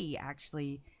really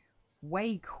actually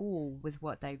way cool with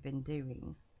what they've been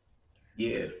doing.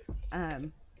 Yeah.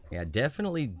 Yeah,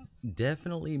 definitely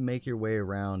make your way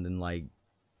around and like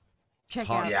Check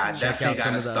talk. out. Yeah, I Check definitely out some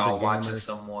gotta of the start other watching gamers.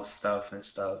 some more stuff and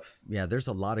stuff. Yeah, there's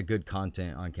a lot of good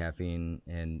content on Caffeine,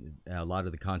 and a lot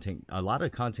of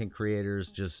content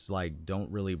creators just like don't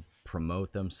really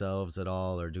promote themselves at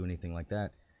all or do anything like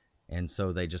that, and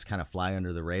so they just kind of fly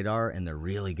under the radar, and they're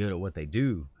really good at what they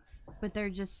do. But they're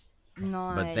just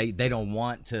not. But they don't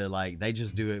want to, like, they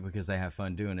just do it because they have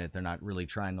fun doing it. They're not really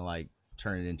trying to like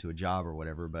turn it into a job or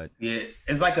whatever. But yeah,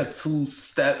 it's like a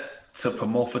 2-step to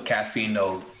promote for Caffeine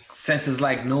though. Since it's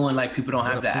like new and like people don't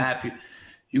have the app,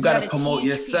 you gotta promote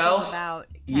yourself. About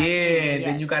yeah,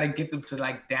 then you gotta get them to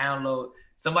like download.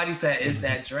 Somebody said, "Is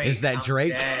that Drake?" Is that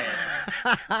Drake?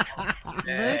 Look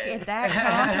at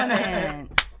that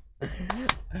compliment.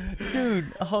 Dude,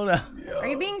 hold up. Yo. Are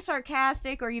you being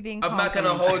sarcastic or are you being I'm not gonna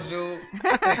complimentary? hold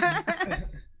you.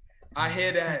 I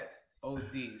hear that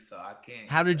OD, so I can't.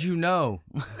 How did you know?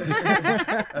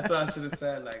 That's what I should have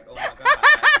said. Like, oh my god, I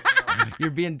didn't know.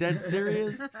 You're being dead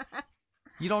serious?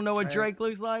 You don't know what Drake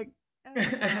looks like?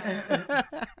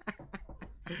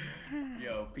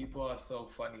 Yo, people are so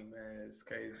funny, man. It's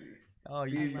crazy. Oh,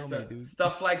 See, you know me, dude.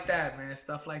 Stuff like that, man.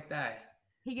 Stuff like that.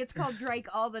 He gets called Drake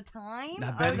all the time?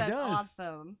 I bet he that's does.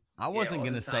 awesome. I wasn't all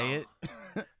gonna the say it.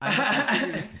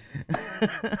 time.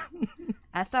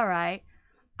 That's all right.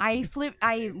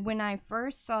 When I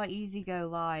first saw Easy go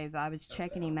live, I was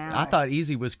checking him out. I thought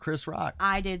Easy was Chris Rock.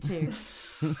 I did too.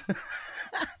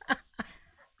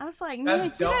 I was like, That's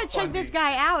Nick, you gotta check funny. this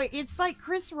guy out. It's like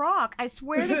Chris Rock. I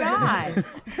swear to God.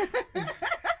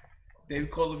 They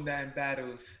call him that in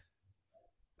battles.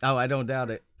 Oh, I don't doubt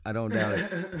it. I don't doubt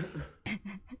it.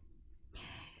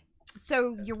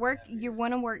 So you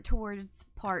want to work towards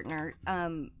partner.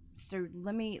 So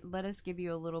let us give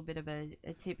you a little bit of a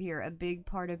tip here. A big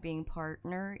part of being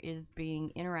partner is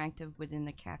being interactive within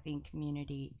the caffeine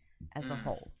community as a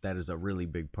whole. That is a really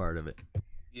big part of it.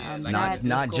 Yeah,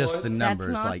 Not just the numbers.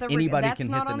 That's not Like the anybody that's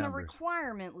can not hit the on numbers. the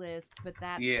requirement list, but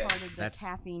that's Yeah. part of the That's-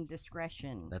 caffeine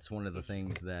discretion. That's one of the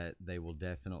things that they will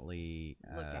definitely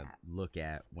look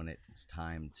at when it's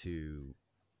time to,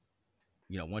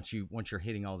 once you're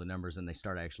hitting all the numbers and they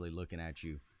start actually looking at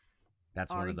you.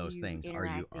 That's one of those things. Are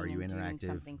you doing interactive?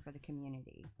 something for the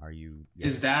community? Are you?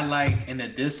 Is that like in the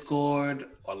Discord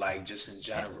or like just in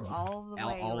general? All the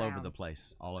way all over around. the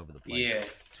place? All over the place. Yeah.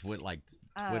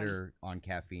 Twitter on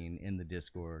Caffeine, in the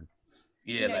Discord.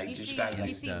 Yeah, You know, like you just see, gotta you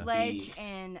like see stuff. Ledge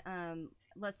and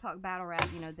Let's Talk Battle Rap.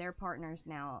 They're partners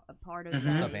now. A part of Mhm. that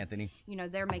What's up, is, Anthony?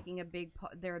 they're making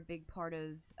they're a big part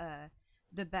of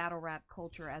the battle rap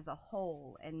culture as a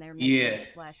whole, and they're making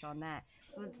a splash on that.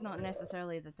 So it's not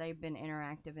necessarily that they've been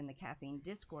interactive in the Caffeine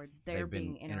Discord. They've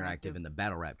been being interactive in the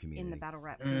battle rap community. in the battle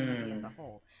rap community as a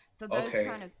whole. So those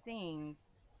kind of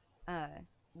things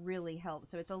really help.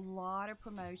 So it's a lot of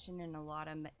promotion and a lot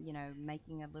of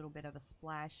making a little bit of a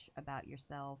splash about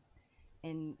yourself,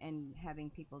 and having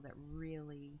people that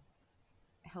really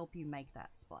help you make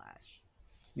that splash.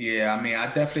 Yeah, I mean, I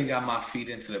definitely got my feet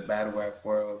into the battle rap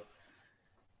world.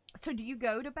 So do you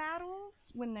go to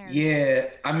battles when they're?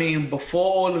 Yeah, I mean,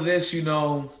 before all of this,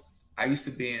 I used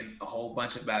to be in a whole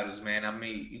bunch of battles, man. I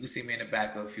mean, you can see me in the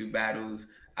back of a few battles.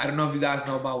 I don't know if you guys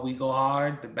know about We Go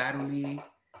Hard, the battle league.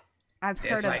 I've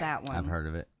heard of that one. I've heard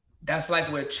of it. That's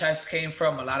like where chess came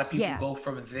from. A lot of people Yeah. go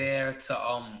from there to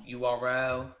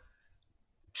URL.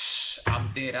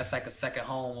 I'm there. That's like a second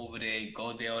home over there.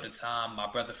 Go there all the time. My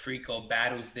brother Frico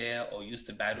battles there, or used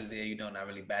to battle there. Not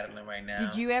really battling right now.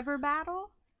 Did you ever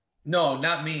battle? No,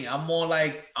 not me. I'm more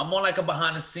like a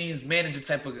behind the scenes manager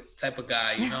type of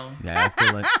guy, Yeah, I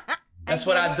feel it. That's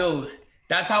what I do.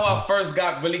 That's how I first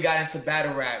really got into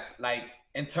battle rap, like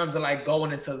in terms of like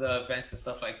going into the events and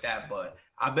stuff like that. But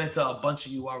I've been to a bunch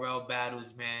of URL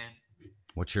battles, man.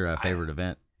 What's your favorite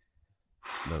event?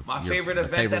 My favorite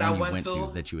event that I went to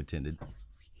that you attended.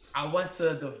 I went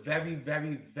to the very,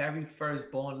 very, very first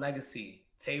Born Legacy.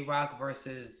 Tay Rock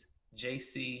versus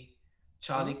JC.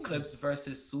 Charlie Clips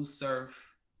versus Sue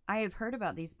Surf. I have heard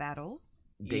about these battles.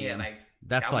 Yeah, like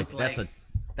that's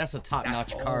a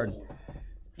top-notch card.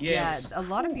 Yeah, a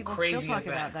lot of people still crazy talk event.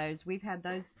 about those. We've had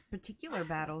those particular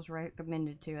battles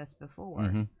recommended to us before.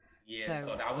 Mm-hmm. Yeah,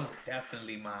 so that was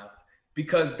definitely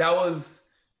because that was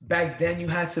back then you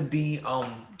had to be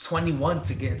 21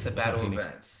 to get into battle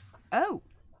events. Oh.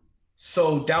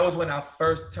 So that was when I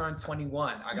first turned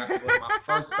 21. I got to go to my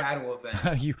first battle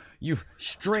event. you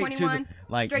straight to the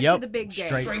straight to the big game.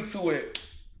 Straight to it.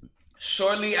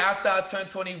 Shortly after I turned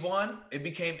 21, it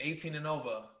became 18 and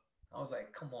over. I was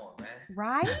like, come on, man.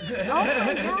 Right? Oh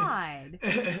my God.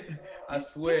 I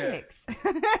swear. Dicks.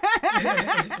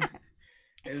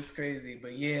 It was crazy.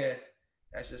 But yeah,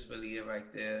 that's just really it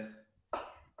right there.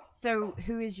 So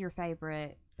who is your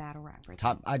favorite battle rapper?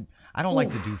 I don't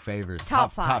like to do favors.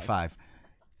 Top five. Top five.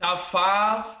 Top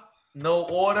five, no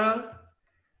order.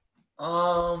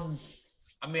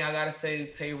 I mean, I gotta say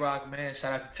Tay Rock, man.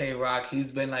 Shout out to Tay Rock. He's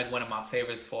been like one of my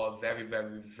favorites for a very,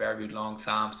 very, very long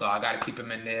time. So I gotta keep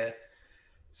him in there.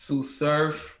 Sue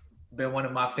Surf, been one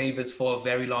of my favorites for a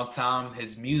very long time.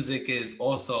 His music is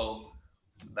also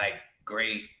like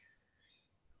great.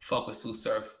 Fuck with Sue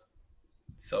Surf.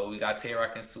 So we got Tay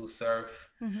Rock and Sue Surf.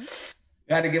 Mm-hmm.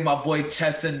 Gotta get my boy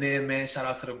Chess in there, man. Shout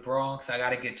out to the Bronx. I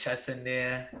gotta get Chess in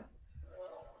there.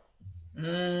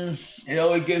 It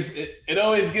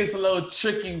always gets a little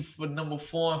tricky for number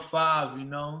 4 and 5, you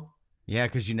know. Yeah,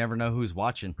 because you never know who's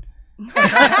watching. I'm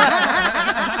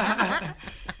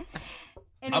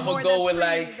gonna go with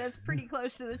that's pretty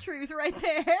close to the truth right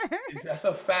there. That's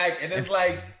a fact, and it's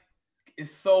like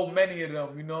it's so many of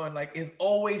them, you know, and like it's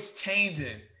always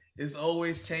changing. It's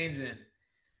always changing.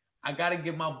 I gotta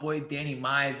get my boy Danny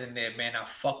Myers in there, man. I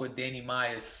fuck with Danny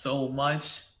Myers so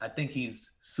much. I think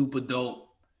he's super dope.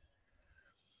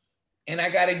 And I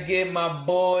gotta get my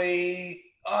boy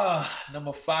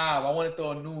number 5. I want to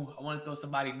throw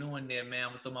somebody new in there, man. I'm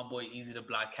gonna throw my boy Easy the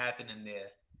Block Captain in there.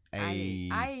 Hey.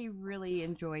 I really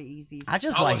enjoy Easy. I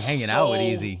just like hanging out with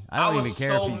Easy. I don't even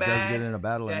care if he does get in a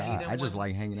battle or not. I just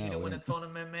like hanging out with him. He didn't win the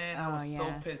tournament, man. I was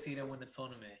so pissed he didn't win the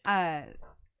tournament.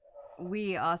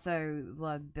 We also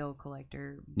love Bill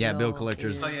Collector. Yeah, Bill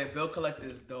Collector's. Bill Collector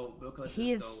is dope. Bill Collector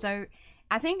he is dope. so.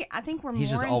 I think we're more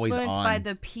influenced by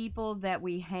the people that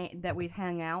we've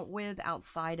hung out with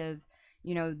outside of,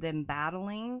 you know, them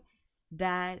battling.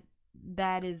 That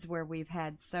is where we've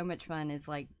had so much fun, is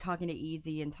like talking to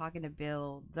Easy and talking to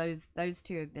Bill. Those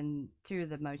two have been two of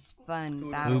the most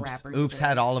fun battle rappers. Oops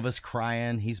had all of us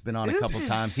crying. He's been on a couple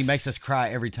times. He makes us cry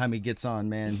every time he gets on,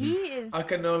 man. He is. I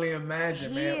can only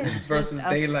imagine, man. Oops versus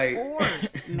Daylight.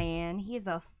 Force, man. He is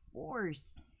a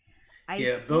force.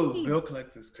 Bill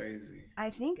Collector's crazy.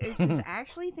 I think Oops is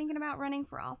actually thinking about running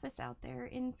for office out there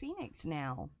in Phoenix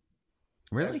now.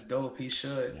 Really? That's dope. He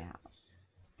should. Yeah.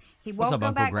 He won't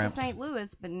go back to St.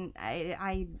 Louis, but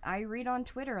I read on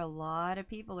Twitter a lot of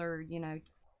people are, you know,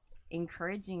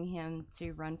 encouraging him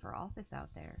to run for office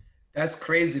out there. That's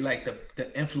crazy, like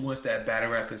the influence that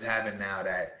battle rap is having now,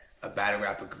 that a battle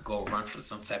rapper could go run for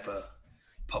some type of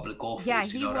public office. Yeah,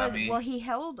 you know what I mean? Well, he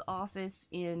held office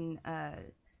in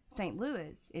St.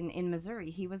 Louis, in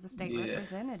Missouri. He was a state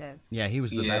representative. Yeah, he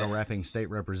was the battle rapping state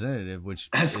representative, which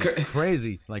is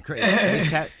crazy. Like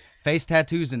face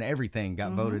tattoos and everything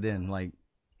got voted in. Like,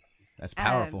 that's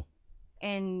powerful.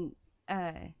 And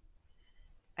I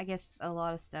guess a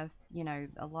lot of stuff, you know,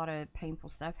 a lot of painful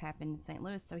stuff happened in St.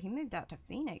 Louis, so he moved out to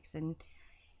Phoenix. And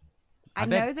I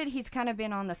know that he's kind of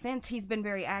been on the fence. He's been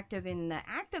very active in the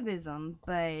activism,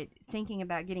 but thinking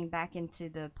about getting back into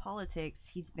the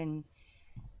politics, he's been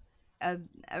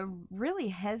really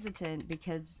hesitant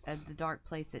because of the dark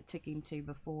place it took him to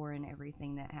before and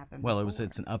everything that happened. Well, it's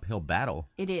an uphill battle.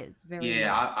 It is very.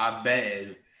 Yeah, I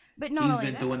bet. But not he's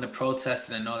only been doing the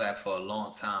protesting and all that for a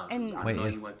long time. And wait,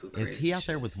 is he out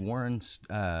there with Warren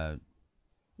Stewart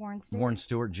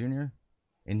Jr.?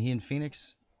 And he in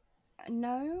Phoenix?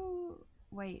 No,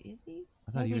 wait, is he?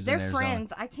 I thought he was They're in Arizona.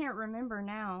 friends. I can't remember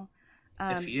now.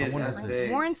 If he is, that's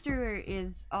big. Warren Stewart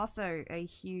is also a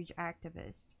huge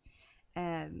activist.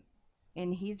 And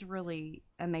he's really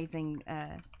amazing.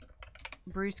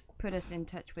 Bruce put us in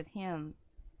touch with him,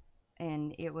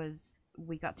 and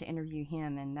we got to interview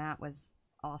him, and that was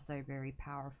also very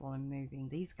powerful and moving.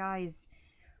 These guys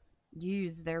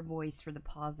use their voice for the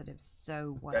positive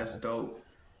so well. That's dope.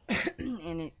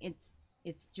 And it's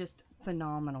just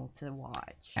phenomenal to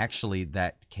watch. Actually,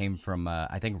 that came from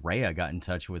I think Rhea got in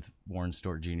touch with Warren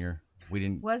Stewart Jr. We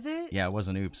didn't. Was it? Yeah, it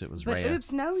wasn't Oops. It was but Rhea. But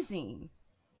Oops knows him.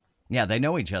 Yeah, they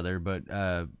know each other, but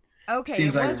okay.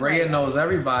 Seems like Rhea knows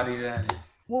everybody then.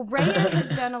 Well, Rhea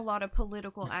has done a lot of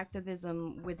political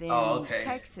activism within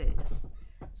Texas,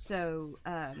 so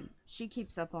she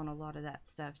keeps up on a lot of that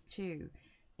stuff too.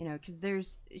 You know,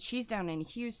 because she's down in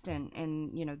Houston,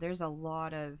 and you know, there's a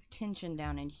lot of tension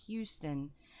down in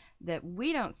Houston that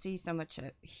we don't see so much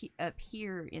up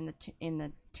here in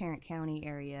the Tarrant County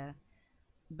area,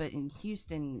 but in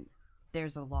Houston,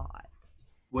 there's a lot.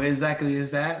 Where exactly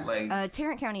is that? Like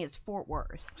Tarrant County is Fort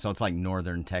Worth. So it's like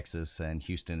northern Texas, and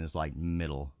Houston is like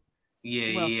middle.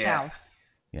 South.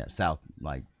 Yeah, south.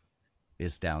 Like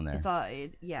it's down there. It's all.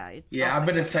 It's I've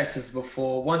been to Texas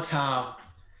before. One time,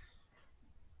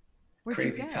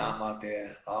 Crazy time out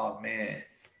there. Oh man,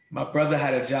 my brother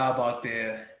had a job out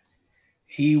there.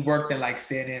 He worked in like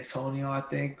San Antonio, I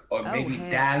think, or maybe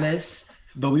Dallas.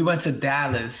 But we went to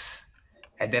Dallas,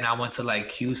 and then I went to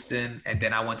like Houston, and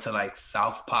then I went to like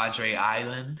South Padre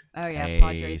Island. Oh yeah,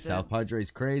 hey, South Padre's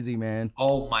crazy, man.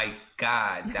 Oh my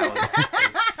God, that was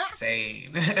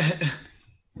insane.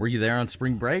 Were you there on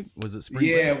spring break? Was it spring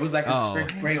break? Yeah, it was like a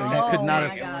spring break. Oh, you could not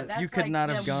have. God. You could like not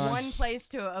have gone. One place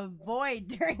to avoid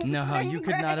during. No, spring you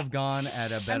could break. not have gone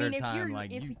at a better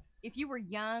time. If you were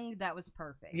young, that was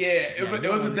perfect. Yeah, it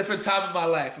was a different time in my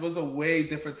life. It was a way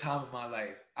different time in my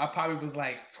life. I probably was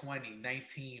like 20,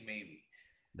 19 maybe.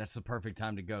 That's the perfect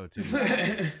time to go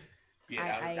to.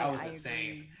 Yeah, that was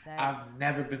insane. I've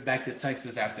never been back to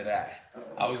Texas after that.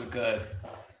 I was good.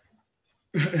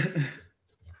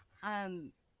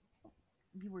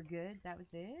 You were good. That was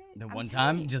it. The one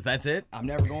time, just that's it. I'm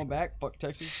never going back. Fuck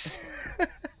Texas.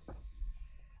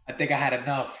 I think I had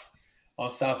enough on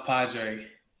South Padre.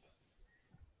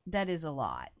 That is a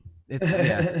lot.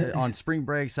 It's on spring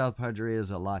break. South Padre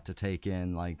is a lot to take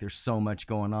in. Like there's so much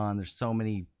going on. There's so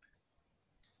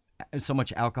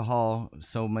much alcohol,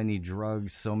 so many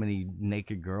drugs, so many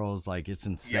naked girls. Like it's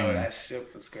insane. Yo, that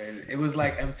shit was crazy. It was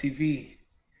like MTV.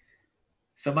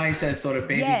 Somebody said, "So the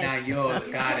baby not yours."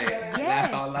 Got it. Yes.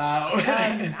 Laugh out loud.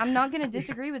 I'm not going to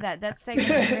disagree with that. That statement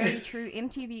is very true.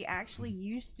 MTV actually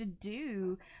used to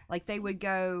do, like, they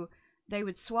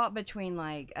would swap between,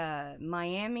 like,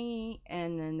 Miami,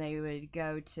 and then they would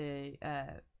go to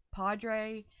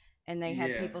Padre, and they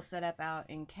had people set up out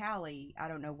in Cali. I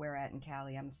don't know where at in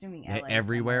Cali. I'm assuming LA.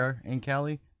 Everywhere somewhere. In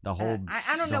Cali? The whole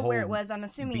I don't know where it was. I'm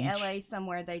assuming beach? LA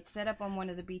somewhere. They'd set up on one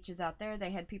of the beaches out there.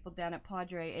 They had people down at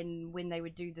Padre, and when they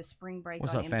would do the spring break on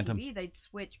MTV, Phantom? they'd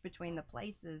switch between the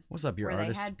places. What's up, your where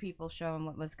artist? They had people showing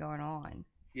what was going on.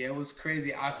 Yeah, it was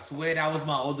crazy. I swear that was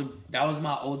my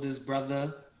oldest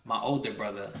brother, my older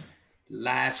brother.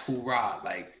 Last hoorah.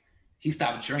 Like he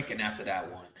stopped drinking after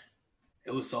that one.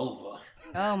 It was over.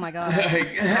 Oh my God.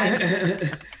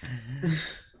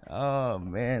 Oh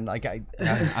man, like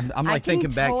I'm like thinking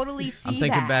back. Totally I'm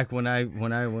thinking back when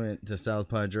I went to South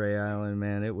Padre Island,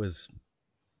 man. It was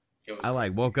I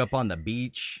like woke up on the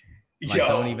beach. Like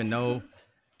don't even know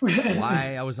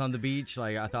why I was on the beach.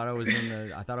 Like I thought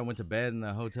I went to bed in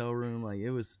the hotel room. Like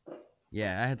it was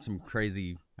I got some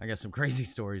crazy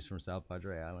stories from South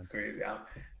Padre Island. Crazy. I'm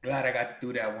glad I got to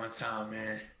do that one time,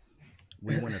 man.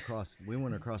 We went across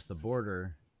the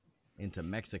border into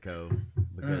Mexico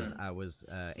because I was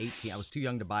 18. I was too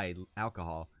young to buy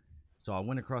alcohol. So I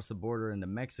went across the border into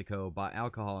Mexico, bought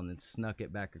alcohol, and then snuck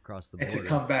it back across the border. And to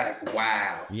come back.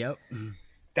 Wow. Yep.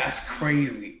 That's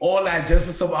crazy. All that just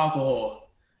for some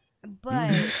alcohol. But it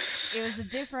was a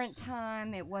different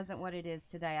time. It wasn't what it is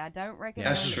today. I don't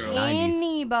recognize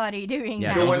anybody doing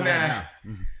that. Doing that.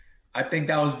 I think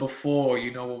that was before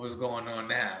you know what was going on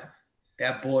now.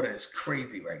 That border is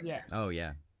crazy right now. Oh,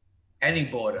 yeah. Any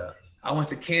border. I went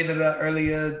to Canada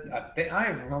earlier. I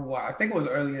don't remember why. I think it was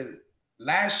earlier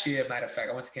last year. Matter of fact,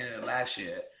 I went to Canada last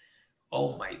year.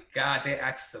 Oh my God, they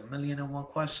asked us 1,000,001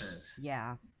 questions.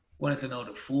 Yeah. Wanted to know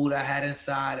the food I had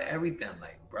inside, everything.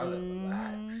 Like, brother,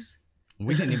 relax.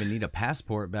 We didn't even need a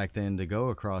passport back then to go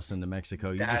across into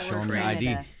Mexico. You just show them your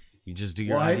ID. You just do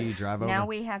your ID, drive over. Now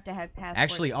we have to have passports.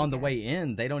 Actually, on the way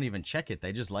in, they don't even check it.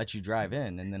 They just let you drive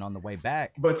in, and then on the way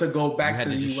back. But to go back to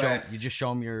the U.S., you just show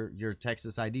them your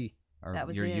Texas ID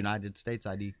or your United States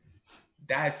ID.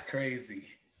 That's crazy.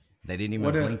 They didn't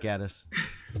even blink at us.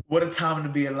 What a time to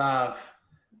be alive.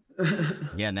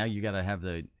 Yeah, now you gotta have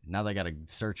now they gotta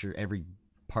search every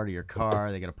part of your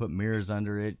car. They gotta put mirrors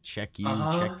under it, check you,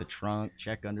 check the trunk,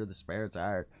 check under the spare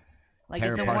tire. Like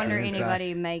it's a wonder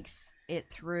anybody makes it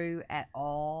through at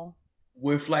all.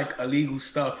 With like illegal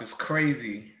stuff, it's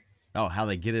crazy. Oh, how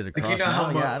they get it across? Like, you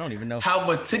know I don't even know how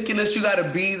meticulous you gotta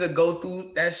be to go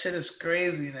through that shit. Is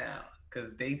crazy now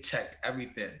because they check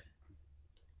everything.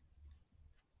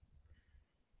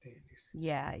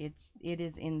 Yeah, it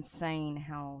is insane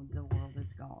how the world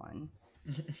is gone.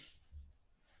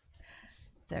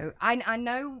 So I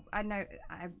know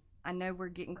we're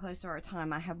getting close to our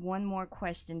time. I have one more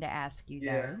question to ask you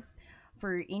though.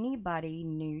 For anybody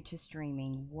new to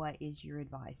streaming, what is your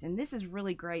advice? And this is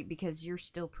really great because you're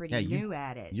still pretty new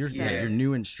at it. You're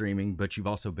new in streaming, but you've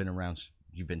also been around.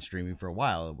 You've been streaming for a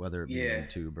while, whether it be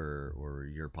YouTube or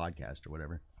your podcast or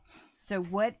whatever. So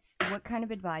what kind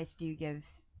of advice do you give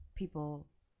people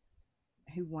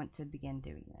who want to begin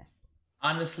doing this?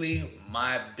 Honestly,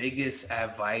 my biggest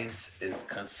advice is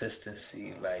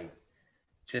consistency. Like,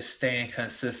 just staying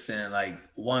consistent. Like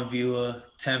 1 viewer,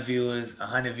 10 viewers,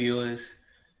 100 viewers.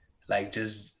 Like,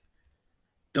 just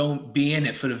don't be in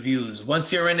it for the views.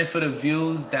 Once you're in it for the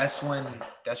views, that's when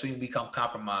you become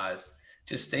compromised.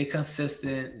 Just stay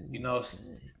consistent,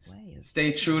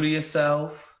 stay true to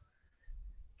yourself.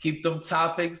 Keep them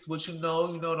topics, what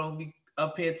don't be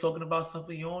up here talking about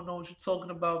something you don't know what you're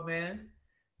talking about, man.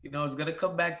 It's gonna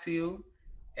come back to you.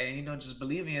 And just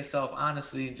believe in yourself,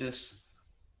 honestly, just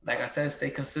like I said, stay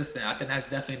consistent. I think that's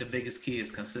definitely the biggest key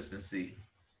is consistency.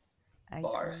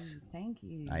 Bars. Agree. Thank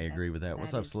you. I agree with that.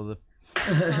 What's up, Slither?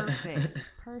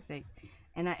 Perfect.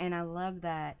 And I love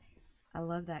that. I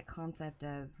love that concept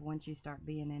of once you start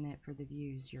being in it for the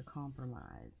views, you're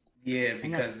compromised. Yeah,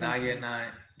 because now you're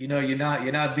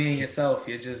not being yourself.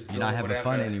 You're just you're not having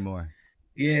fun anymore.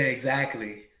 Yeah,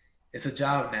 exactly. It's a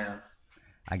job now.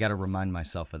 I got to remind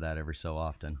myself of that every so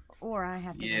often. Or I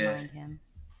have to remind him.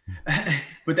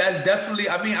 But that's definitely,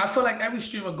 I feel like every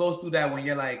streamer goes through that when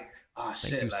you're like, oh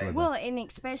shit. Well, and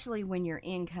especially when your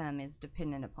income is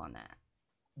dependent upon that.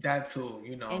 That too,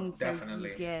 and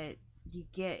definitely. So you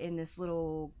get in this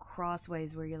little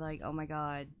crossways where you're like, oh my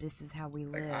God, this is how we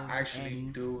live. I actually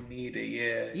do need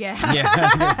it, yeah.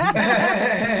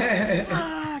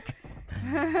 Fuck.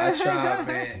 I try,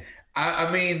 man. I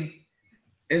mean,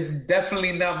 it's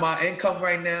definitely not my income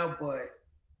right now, but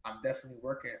I'm definitely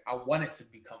working. I want it to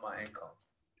become my income.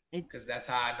 Because that's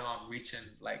how I know I'm reaching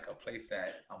like a place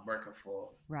that I'm working for.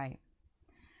 Right.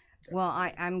 Definitely.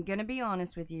 Well, I'm going to be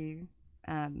honest with you.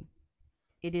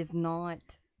 It is not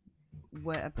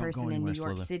what a person in New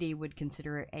York City would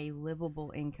consider a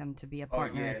livable income to be a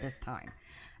partner at this time.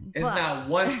 It's not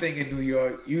one thing in New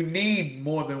York. You need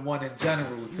more than one in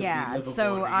general to be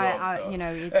livable in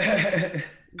New York.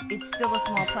 It's still a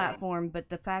small platform, but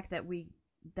the fact that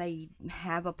they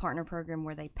have a partner program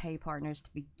where they pay partners to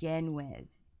begin with.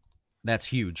 That's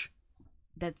huge.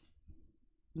 That's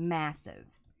massive.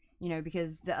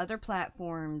 Because the other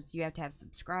platforms, you have to have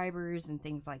subscribers and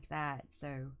things like that.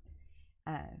 So,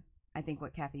 I think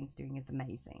what Caffeine's doing is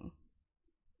amazing.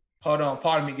 Hold on,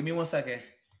 pardon me. Give me 1 second.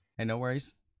 Hey, no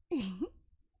worries.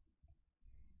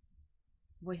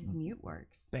 Well, his mute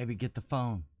works. Baby, get the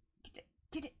phone.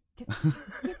 Get it. Get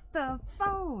the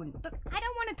phone. I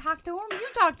don't want to talk to him. You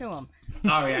talk to him.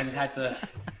 Sorry, I just had to.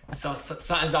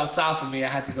 Something's outside for me. I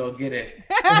had to go get it.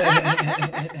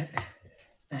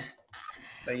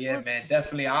 But yeah, man,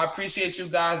 definitely. I appreciate you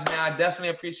guys, man. I definitely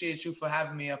appreciate you for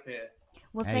having me up here.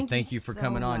 Well, thank you for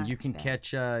coming on. You can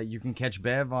catch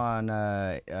Bev on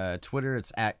Twitter.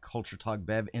 It's at Culture Talk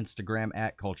Bev. Instagram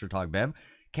at Culture Talk Bev.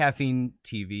 Caffeine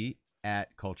TV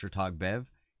at Culture Talk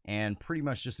Bev. And pretty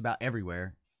much just about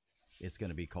everywhere, it's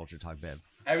gonna be Culture Talk Bev.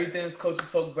 Everything's Culture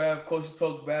Talk Bev. Culture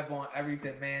Talk Bev on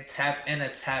everything, man. Tap in or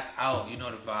tap out. You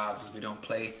know the vibes. We don't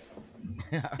play.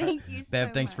 Thank you,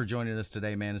 Bev. Thanks for joining us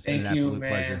today, man. It's been an absolute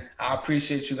pleasure. I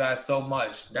appreciate you guys so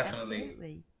much. Definitely.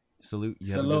 Absolutely. Salute.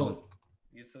 Salute.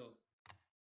 You too.